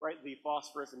 right, the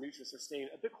phosphorus and nutrients are staying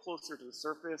a bit closer to the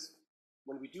surface.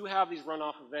 When we do have these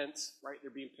runoff events, right,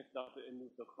 they're being picked up and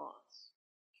moved across.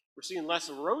 We're seeing less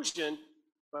erosion,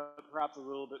 but perhaps a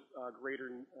little bit greater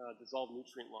dissolved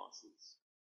nutrient losses,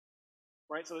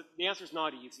 right? So the answer is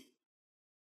not easy.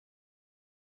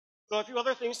 So a few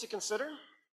other things to consider.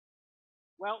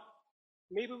 Well,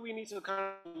 maybe we need to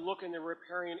kind of look in the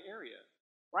riparian area.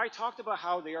 Right? I talked about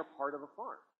how they are part of a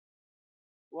farm.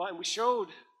 Well, and we showed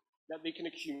that they can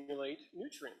accumulate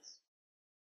nutrients.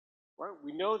 Right?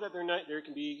 We know that there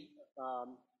can be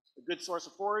a good source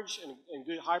of forage and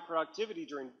good high productivity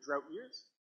during drought years.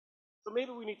 So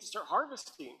maybe we need to start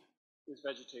harvesting this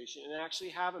vegetation and actually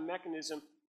have a mechanism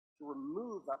to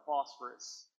remove that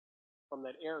phosphorus from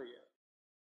that area.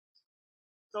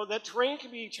 So the terrain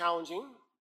can be challenging,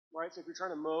 right? So if you're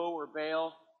trying to mow or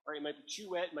bale, right, it might be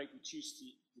too wet, it might be too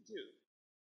steep to do.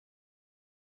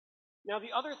 Now,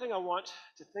 the other thing I want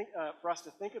to for us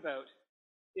to think about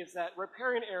is that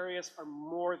riparian areas are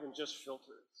more than just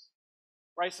filters,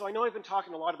 right? So I know I've been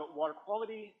talking a lot about water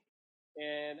quality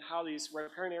and how these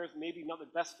riparian areas may be not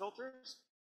the best filters,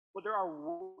 but there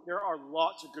are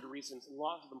lots of good reasons and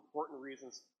lots of important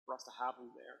reasons for us to have them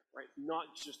there, right?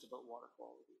 Not just about water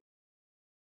quality.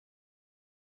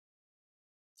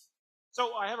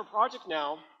 So I have a project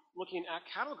now looking at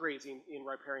cattle grazing in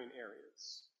riparian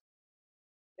areas.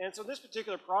 And so this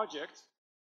particular project,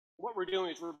 what we're doing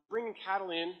is we're bringing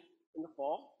cattle in the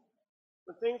fall,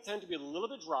 when things tend to be a little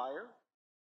bit drier,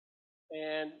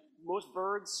 and most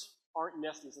birds aren't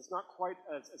nesting, so it's not quite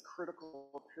as critical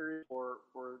a period for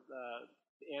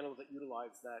the animals that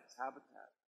utilize that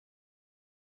habitat.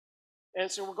 And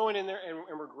so we're going in there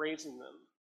and we're grazing them,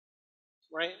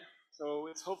 right? So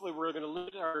it's hopefully we're going to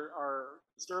limit our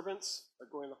disturbance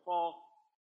going in the fall.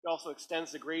 It also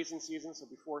extends the grazing season, so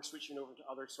before switching over to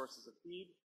other sources of feed.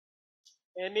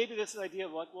 And maybe this is the idea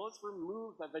of like, well, let's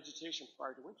remove that vegetation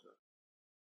prior to winter.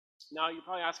 Now you're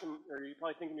probably asking, or you're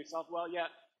probably thinking to yourself, well, yeah,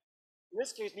 in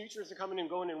this case, nutrients are coming and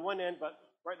going in one end, but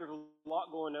right, there's a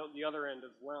lot going out the other end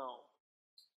as well.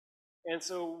 And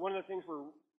so one of the things we're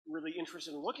really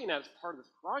interested in looking at as part of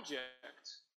this project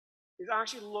is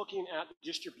actually looking at the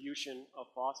distribution of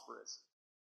phosphorus,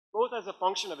 both as a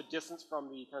function of a distance from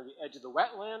the kind of the edge of the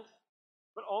wetland,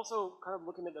 but also kind of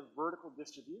looking at the vertical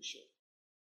distribution.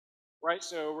 Right,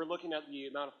 so we're looking at the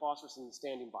amount of phosphorus in the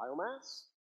standing biomass,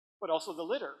 but also the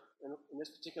litter. In this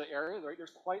particular area, right,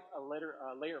 there's quite a layer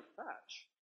of thatch.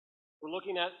 We're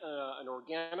looking at an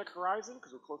organic horizon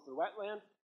because we're close to the wetland,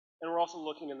 and we're also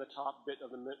looking in the top bit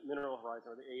of the mineral horizon,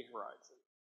 or the A horizon.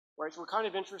 Right, so we're kind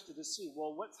of interested to see,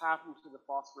 well, what's happened to the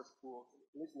phosphorus pools,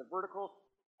 at least in the vertical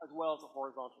as well as the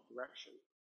horizontal direction.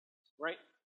 Right?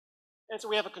 And so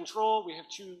we have a control, we have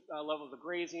two levels of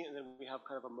grazing, and then we have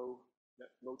kind of a mow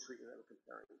treatment that we're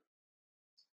comparing.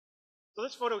 So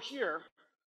this photo here,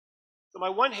 so my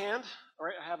one hand, all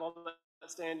right, I have all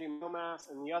that standing biomass,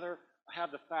 and the other, I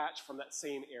have the thatch from that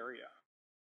same area.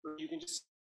 So you can just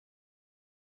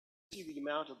see the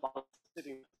amount of biomass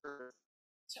sitting there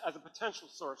as a potential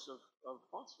source of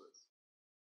phosphorus.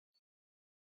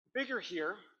 The figure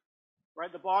here,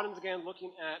 right, the bottom's again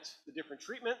looking at the different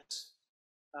treatments.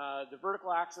 The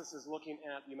vertical axis is looking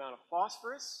at the amount of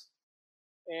phosphorus.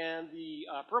 And the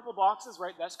purple boxes,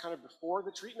 right, that's kind of before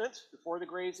the treatment, before the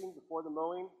grazing, before the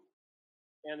mowing,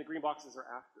 and the green boxes are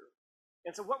after.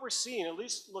 And so what we're seeing, at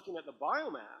least looking at the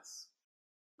biomass,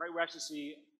 right, we actually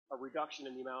see a reduction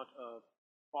in the amount of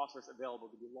phosphorus available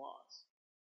to be lost.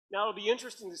 Now it'll be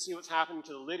interesting to see what's happening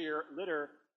to the litter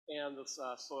and the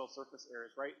soil surface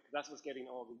areas, right? Because that's what's getting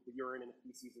all the urine and the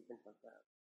feces and things like that.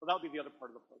 So that'll be the other part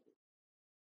of the puzzle.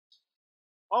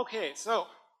 Okay, so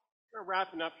we're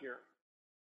wrapping up here.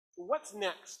 So what's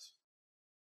next?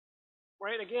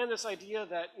 Right, again, this idea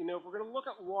that, if we're going to look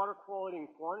at water quality and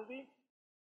quantity,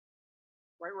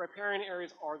 right, riparian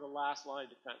areas are the last line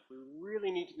of defense. We really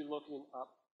need to be looking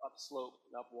upslope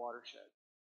and up watershed,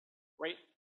 right?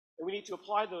 And we need to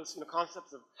apply those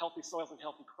concepts of healthy soils and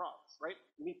healthy crops, right?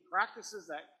 We need practices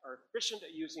that are efficient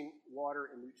at using water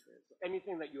and nutrients. So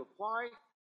anything that you apply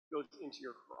goes into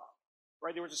your crop,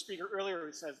 right? There was a speaker earlier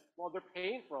who says, well, they're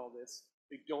paying for all this.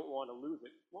 They don't want to lose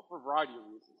it. Well, for a variety of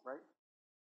reasons, right?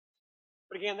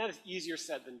 But again, that is easier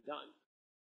said than done,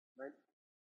 right?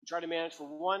 You try to manage for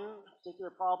one particular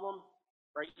problem,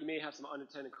 right? You may have some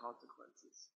unintended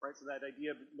consequences, right? So that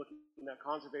idea of looking at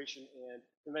conservation and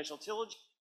conventional tillage,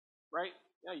 right?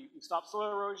 Yeah, you stop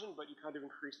soil erosion, but you kind of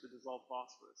increase the dissolved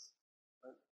phosphorus.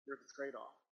 Right? There's a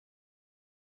trade-off.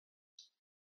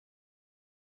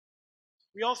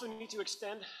 We also need to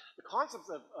extend the concepts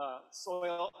of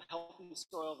healthy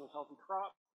soils and healthy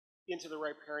crops into the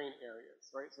riparian areas,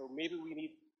 right? So maybe we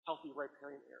need healthy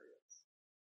riparian areas,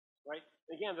 right?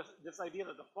 Again, this idea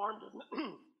that the farm doesn't,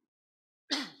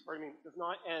 does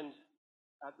not end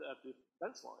at the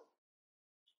fence line,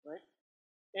 right?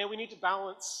 And we need to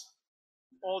balance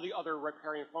all the other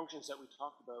riparian functions that we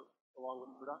talked about along with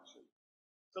production.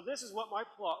 So this is what my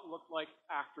plot looked like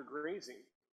after grazing.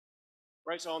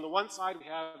 Right, so on the one side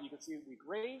you can see we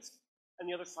grazed, and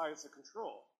the other side is the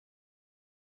control.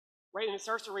 Right, and it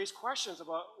starts to raise questions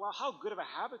about, well, how good of a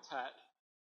habitat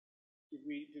did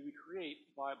we create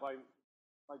by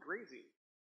grazing?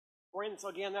 Right, and so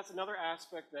again, that's another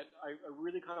aspect that I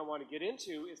really kind of want to get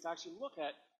into, is to actually look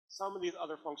at some of these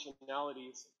other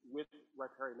functionalities with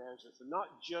riparian management. So not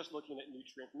just looking at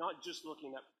nutrients, not just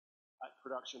looking at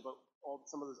production, but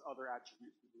some of those other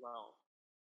attributes as well.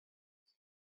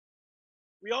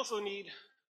 We also need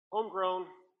homegrown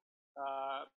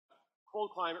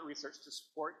cold climate research to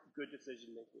support good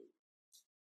decision making.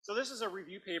 So this is a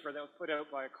review paper that was put out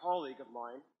by a colleague of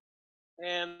mine,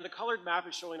 and the colored map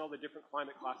is showing all the different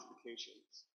climate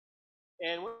classifications.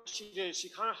 And what she did is she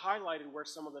kind of highlighted where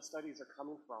some of the studies are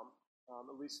coming from,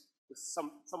 at least with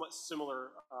somewhat similar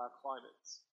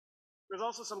climates. There's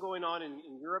also some going on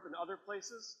in Europe and other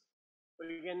places. But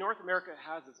again, North America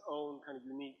has its own kind of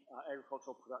unique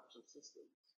agricultural production systems.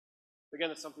 Again,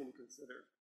 that's something to consider.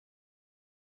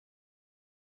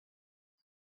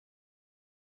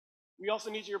 We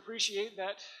also need to appreciate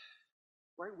that,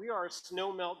 right, we are a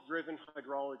snowmelt-driven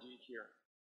hydrology here,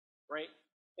 right?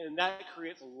 And that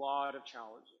creates a lot of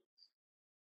challenges,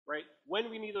 right?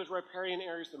 When we need those riparian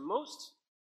areas the most,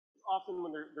 is often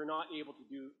when they're not able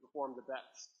to perform the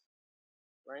best,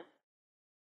 right?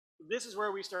 This is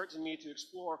where we start to need to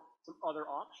explore some other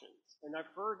options. And I've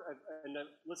heard, and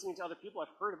listening to other people,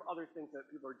 I've heard of other things that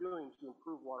people are doing to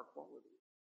improve water quality.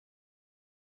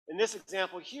 In this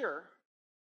example here,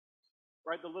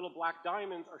 right, the little black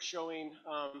diamonds are showing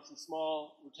some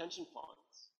small retention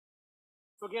ponds.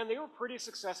 So again, they were pretty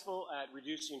successful at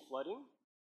reducing flooding,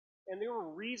 and they were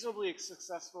reasonably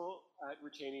successful at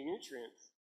retaining nutrients.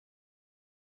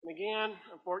 And again,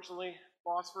 unfortunately,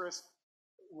 phosphorus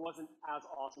wasn't as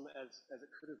awesome as it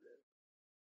could have been.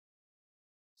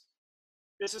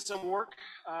 This is some work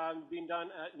being done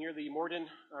near the Morden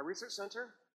Research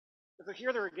Center. And so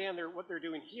here, what they're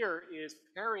doing here is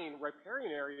pairing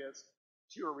riparian areas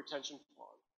to a retention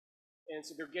pond. And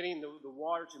so they're getting the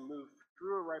water to move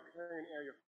through a riparian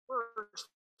area first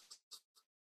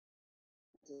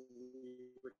to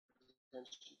the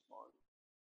retention pond.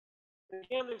 And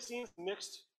again, they've seen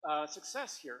mixed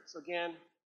success here. So again,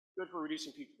 good for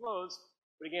reducing peak flows,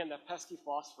 but again, that pesky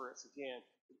phosphorus, again,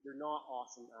 they're not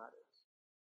awesome at it.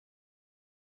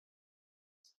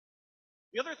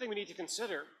 The other thing we need to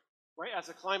consider, right, as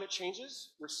the climate changes,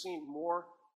 we're seeing more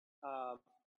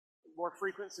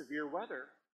frequent severe weather.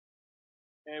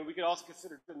 And we could also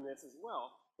consider this as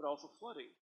well, but also flooding,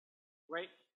 right?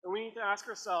 And we need to ask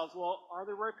ourselves, well, are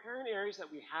the riparian areas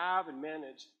that we have and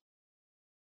manage,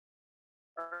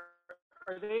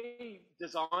 are they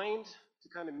designed to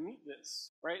kind of meet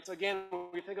this, right? So again, when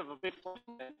we think of a big flood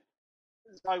event,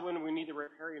 this is probably when we need the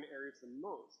riparian areas the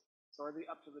most. So are they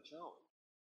up to the challenge?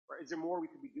 Right? Is there more we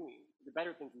could be doing? Are there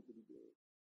better things we could be doing?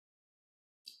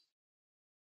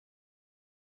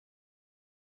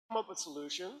 Come up with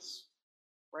solutions,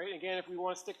 right? Again, if we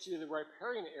want to stick to the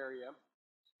riparian area,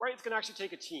 right, it's going to actually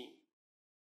take a team.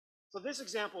 So this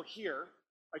example here,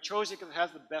 I chose it because it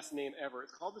has the best name ever.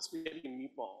 It's called the spaghetti and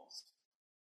meatballs.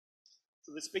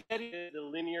 So the spaghetti is the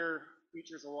linear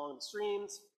features along the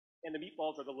streams, and the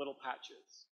meatballs are the little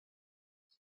patches.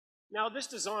 Now this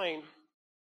design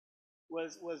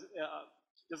was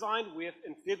designed with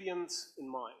amphibians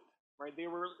in mind, right? They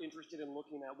were interested in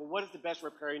looking at, well, what is the best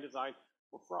riparian design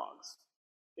for frogs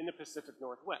in the Pacific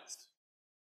Northwest,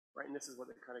 right? And this is what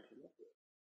they kind of came up with.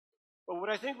 But what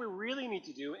I think we really need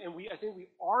to do, and I think we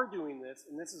are doing this,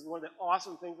 and this is one of the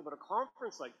awesome things about a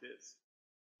conference like this,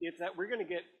 is that we're going to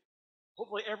get,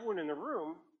 hopefully, everyone in the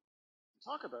room to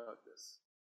talk about this,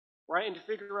 right? And to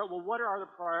figure out, well, what are the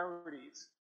priorities?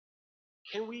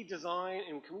 Can we design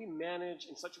and can we manage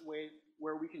in such a way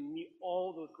where we can meet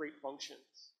all those great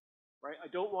functions, right? I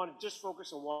don't want to just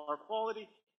focus on water quality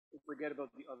and forget about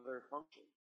the other functions.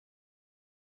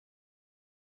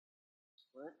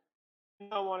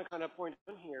 right? I want to kind of point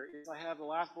out here is I have the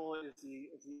last bullet is the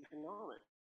economic.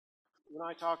 When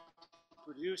I talk to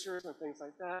producers and things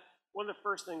like that, one of the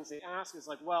first things they ask is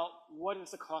like, well, what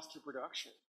is the cost to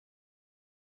production,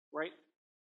 right?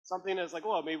 Something is like,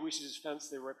 well, maybe we should just fence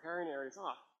the riparian areas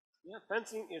off. Yeah,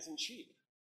 fencing isn't cheap,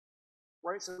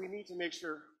 right? So we need to make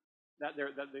sure that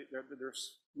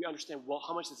we understand, well,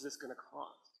 how much is this going to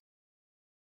cost?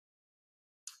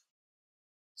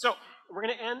 So we're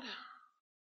going to end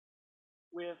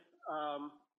with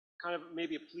kind of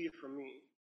maybe a plea from me.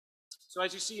 So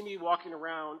as you see me walking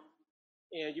around,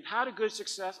 and you've had a good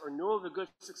success or know of a good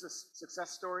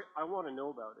success story, I want to know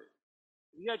about it.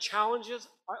 If you had challenges,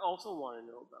 I also want to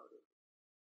know about it,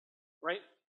 right?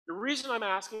 The reason I'm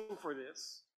asking for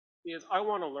this is I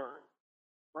want to learn,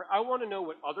 right? I want to know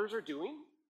what others are doing,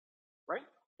 right?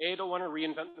 A, I don't want to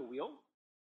reinvent the wheel.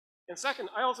 And second,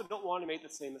 I also don't want to make the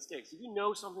same mistakes. If you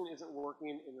know something isn't working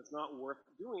and it's not worth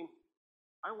doing,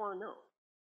 I want to know.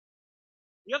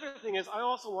 The other thing is I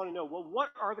also want to know, well,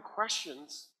 what are the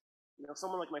questions,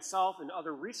 someone like myself and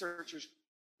other researchers,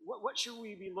 what should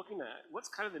we be looking at? What's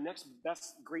kind of the next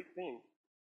best great thing,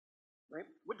 right?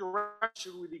 What direction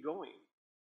should we be going?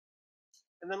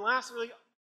 And then lastly,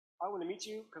 I want to meet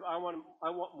you because I want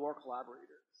more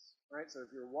collaborators, right? So if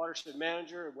you're a watershed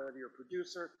manager or whether you're a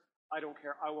producer, I don't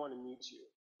care. I want to meet you,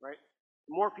 right?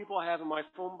 The more people I have in my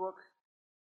phone book,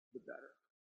 the better.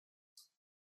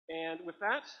 And with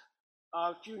that,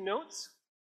 a few notes.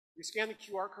 You scan the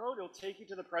QR code, it'll take you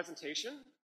to the presentation.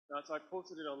 So I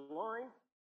posted it online.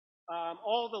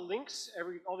 All the links,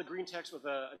 all the green text with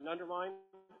an underline,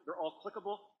 they're all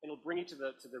clickable, and it'll bring you to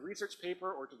the research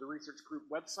paper or to the research group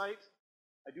website.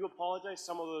 I do apologize,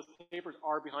 some of those papers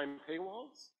are behind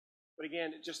paywalls, but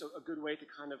again, it's just a good way to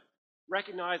kind of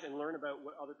recognize and learn about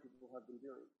what other people have been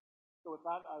doing. So with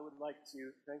that, I would like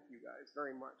to thank you guys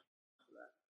very much for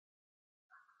that.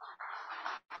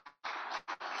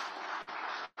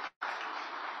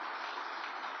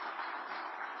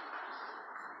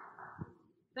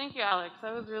 Thank you, Alex.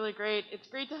 That was really great. It's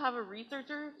great to have a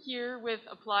researcher here with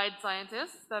applied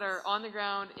scientists that are on the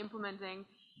ground implementing.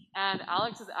 And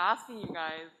Alex is asking you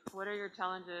guys, what are your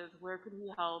challenges? Where can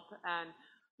we help? And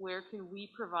where can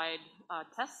we provide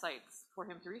test sites for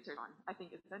him to research on? I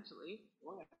think essentially.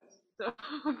 So,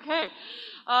 okay.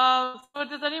 So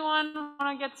does anyone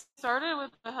want to get started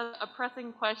with a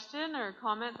pressing question or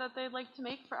comment that they'd like to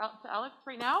make to Alex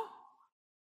right now?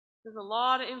 There's a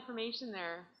lot of information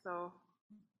there, so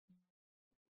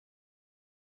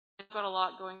I've got a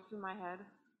lot going through my head.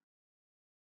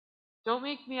 Don't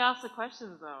make me ask the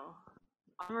questions, though.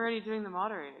 I'm already doing the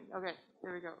moderating. Okay,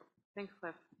 there we go. Thanks,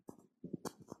 Cliff.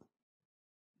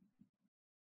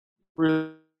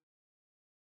 Really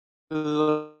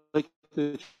like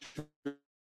that you're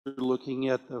looking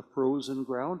at the frozen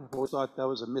ground. I always thought that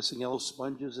was a missing element.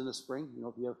 Sponges in the spring.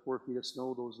 If you have 4 feet of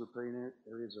snow, those riparian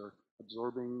areas are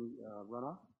absorbing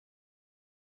runoff.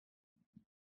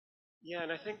 Yeah,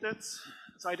 and I think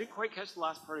so I didn't quite catch the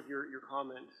last part of your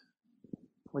comment.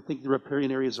 I think the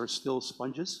riparian areas are still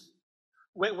sponges.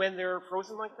 When they're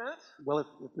frozen like that? Well, if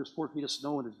there's 4 feet of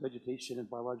snow and there's vegetation and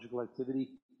biological activity,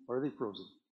 are they frozen?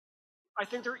 I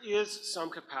think there is some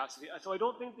capacity. So I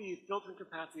don't think the filtering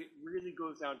capacity really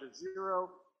goes down to zero.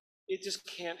 It just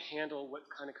can't handle what's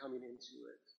kind of coming into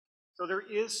it. So there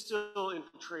is still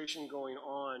infiltration going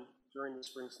on during the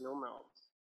spring snowmelt,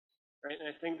 right? And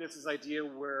I think this is idea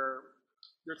where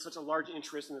there's such a large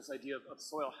interest in this idea of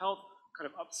soil health,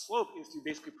 kind of upslope, is to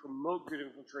basically promote good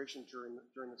infiltration during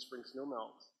the spring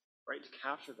snowmelt, right? To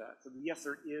capture that. So yes,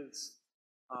 there is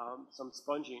some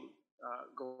sponging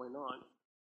going on.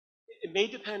 It may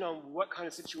depend on what kind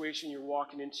of situation you're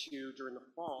walking into during the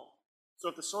fall. So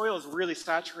if the soil is really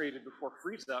saturated before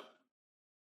freeze up,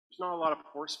 there's not a lot of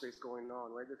pore space going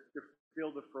on, right? They're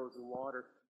filled with frozen water.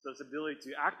 So its ability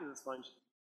to act as a sponge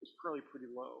is probably pretty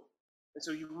low. And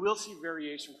so you will see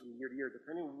variation from year to year,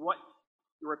 depending on what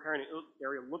your riparian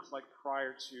area looks like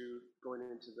prior to going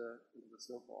into the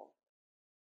snowfall.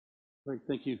 Great,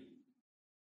 thank you.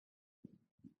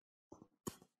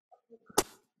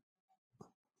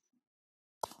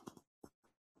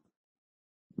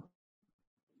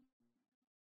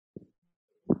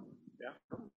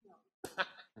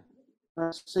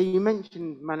 So you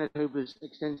mentioned Manitoba's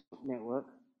extensive network.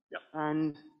 Yep.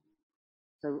 And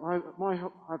so I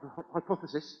have a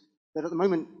hypothesis that at the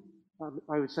moment,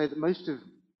 I would say that most of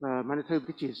Manitoba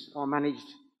ditches are managed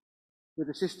with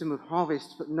a system of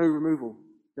harvest but no removal.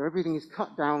 So everything is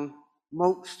cut down,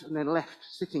 mulched, and then left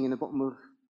sitting in the bottom of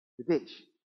the ditch,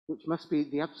 which must be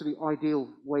the absolute ideal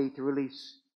way to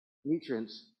release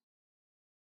nutrients.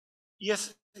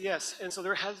 Yes, yes, and so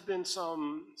there has been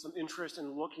some interest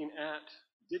in looking at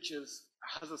ditches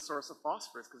as a source of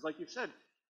phosphorus, because like you said,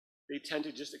 they tend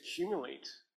to just accumulate,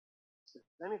 if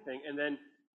anything, and then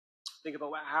think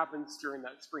about what happens during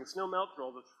that spring snow melt through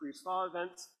all the freeze-thaw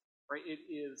events, right? It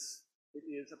is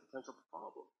a potential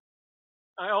problem.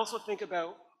 I also think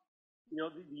about, you know,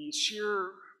 the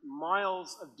sheer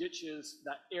miles of ditches,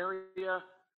 that area,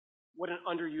 what an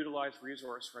underutilized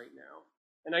resource right now.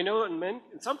 And I know in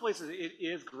some places it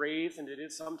is grazed and it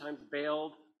is sometimes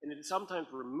baled and it is sometimes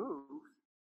removed,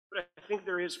 but I think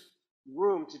there is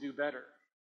room to do better.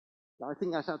 I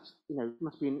think that's, you know,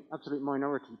 must be an absolute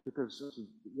minority because,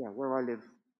 yeah, where I live,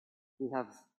 we have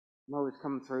mowers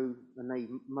come through and they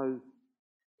mow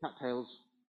cattails,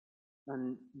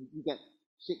 and you get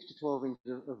 6 to 12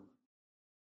 inches of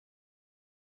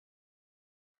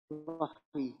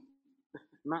fluffy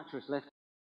mattress left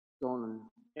on. And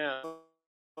yeah,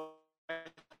 I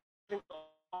think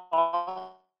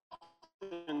often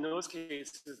in those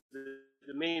cases,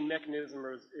 the main mechanism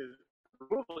is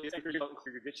removal is clear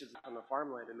your ditches on the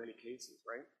farmland in many cases,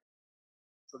 right?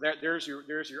 So there's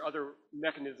your other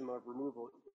mechanism of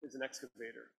removal is an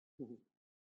excavator. Mm-hmm.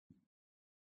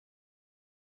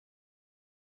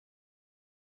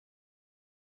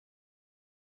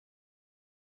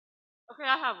 Okay,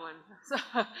 I have one.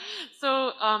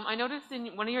 So I noticed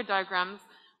in one of your diagrams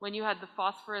when you had the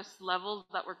phosphorus levels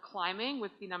that were climbing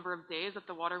with the number of days that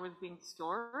the water was being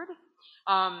stored.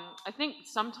 I think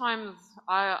sometimes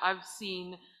I've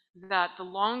seen that the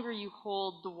longer you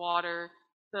hold the water,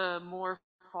 the more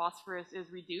phosphorus is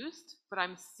reduced. But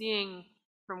I'm seeing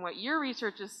from what your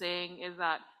research is saying is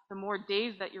that the more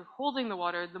days that you're holding the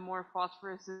water, the more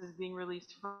phosphorus is being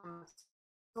released from the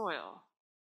soil.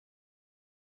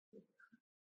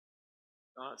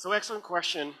 So excellent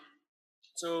question.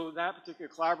 So that particular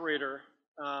collaborator,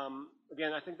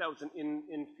 again, I think that was an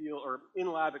in-field or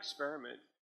in-lab experiment.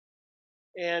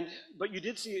 But you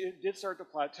did see it did start to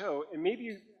plateau, and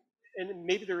maybe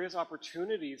there is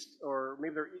opportunities, or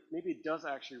maybe it does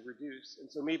actually reduce.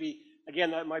 And so maybe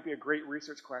again that might be a great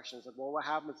research question. It's like, well, what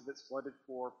happens if it's flooded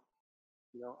for,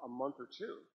 you know, a month or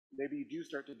two? Maybe you do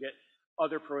start to get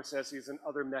other processes and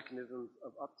other mechanisms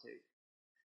of uptake.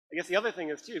 I guess the other thing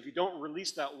is too, if you don't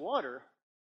release that water,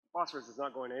 phosphorus is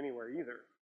not going anywhere either,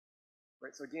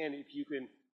 right? So again, if you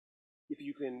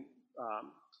can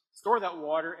store that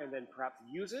water and then perhaps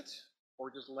use it,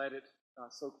 or just let it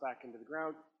soak back into the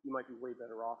ground, you might be way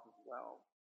better off as well.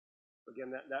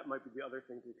 Again, that might be the other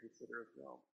thing to consider as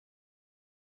well.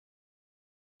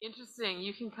 Interesting.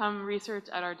 You can come research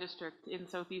at our district in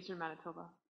southeastern Manitoba.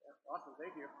 Yeah, awesome.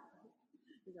 Thank you.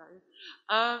 You got it.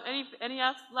 Any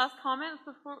last comments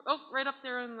before? Oh, right up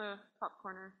there in the top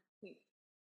corner. Thanks.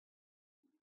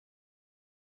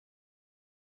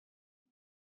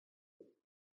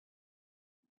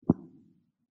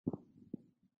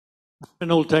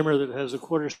 An old timer that has a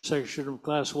quarter section of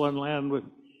class 1 land with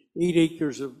 8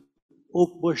 acres of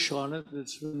oak bush on it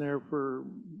that's been there for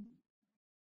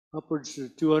upwards to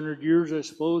 200 years, I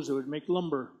suppose. It would make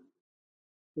lumber.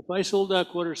 If I sold that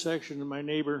quarter section to my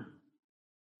neighbor,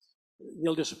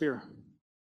 they'll disappear.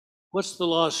 What's the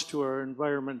loss to our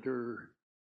environment or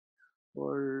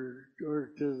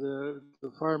to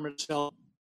the farm itself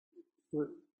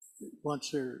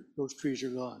once those trees are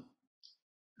gone?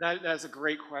 That's a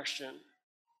great question.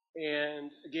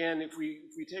 And again, if we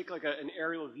take like an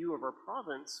aerial view of our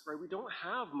province, right, we don't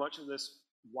have much of this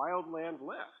wild land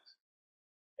left.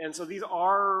 And so these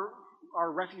are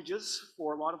refuges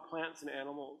for a lot of plants and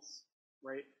animals,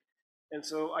 right? And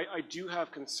so I do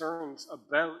have concerns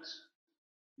about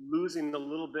losing the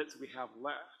little bits we have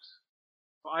left.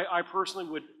 I personally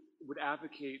would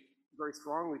advocate very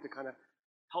strongly to kind of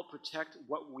help protect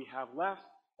what we have left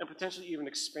and potentially even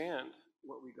expand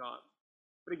what we got.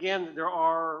 But again,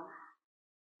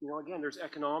 there's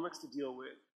economics to deal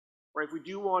with, right? If we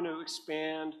do want to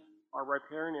expand our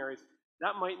riparian areas,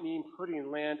 that might mean putting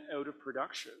land out of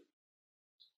production.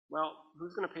 Well,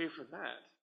 who's going to pay for that,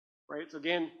 right? So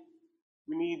again,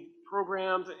 we need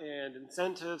programs and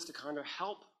incentives to kind of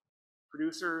help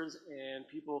producers and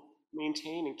people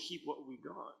maintain and keep what we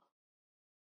got.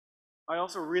 I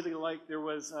also really like, there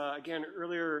was, again,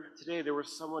 earlier today, there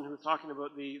was someone who was talking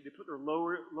about they put their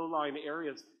low-lying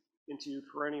areas into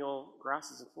perennial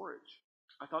grasses and forage.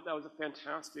 I thought that was a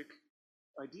fantastic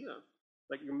idea.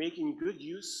 Like, you're making good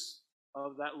use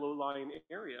of that low-lying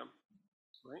area,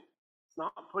 right? It's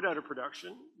not put out of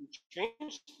production. You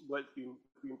change what's being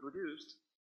produced.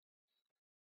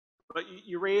 But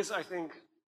you raise, I think,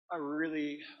 a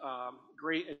really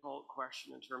great and difficult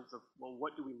question in terms of, well,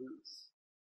 what do we lose?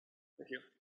 Thank you.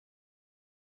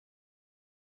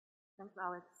 Thanks,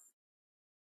 Alex.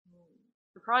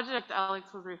 The project Alex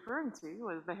was referring to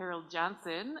was the Harold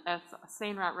Jansen S.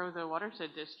 St. Rosa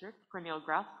Watershed District Perennial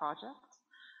Grass Project.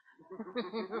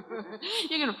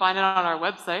 You can find it on our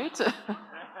website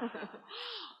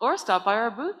or stop by our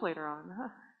booth later on.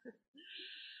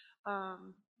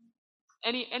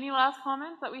 Any last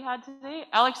comments that we had today?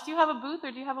 Alex, do you have a booth,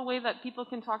 or do you have a way that people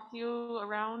can talk to you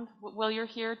around while you're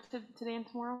here today and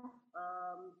tomorrow?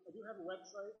 I do have a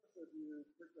website, so if you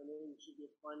click my name, you should be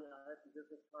able to find me. I have some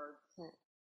business cards. Okay.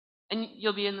 And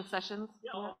you'll be in the sessions?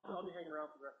 Yeah, I'll be hanging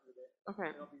around for the rest of the day.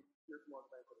 Okay. And I'll be here tomorrow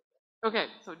at the banquet. Okay,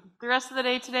 so the rest of the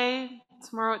day today,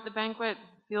 tomorrow at the banquet,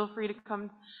 feel free to come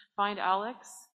find Alex.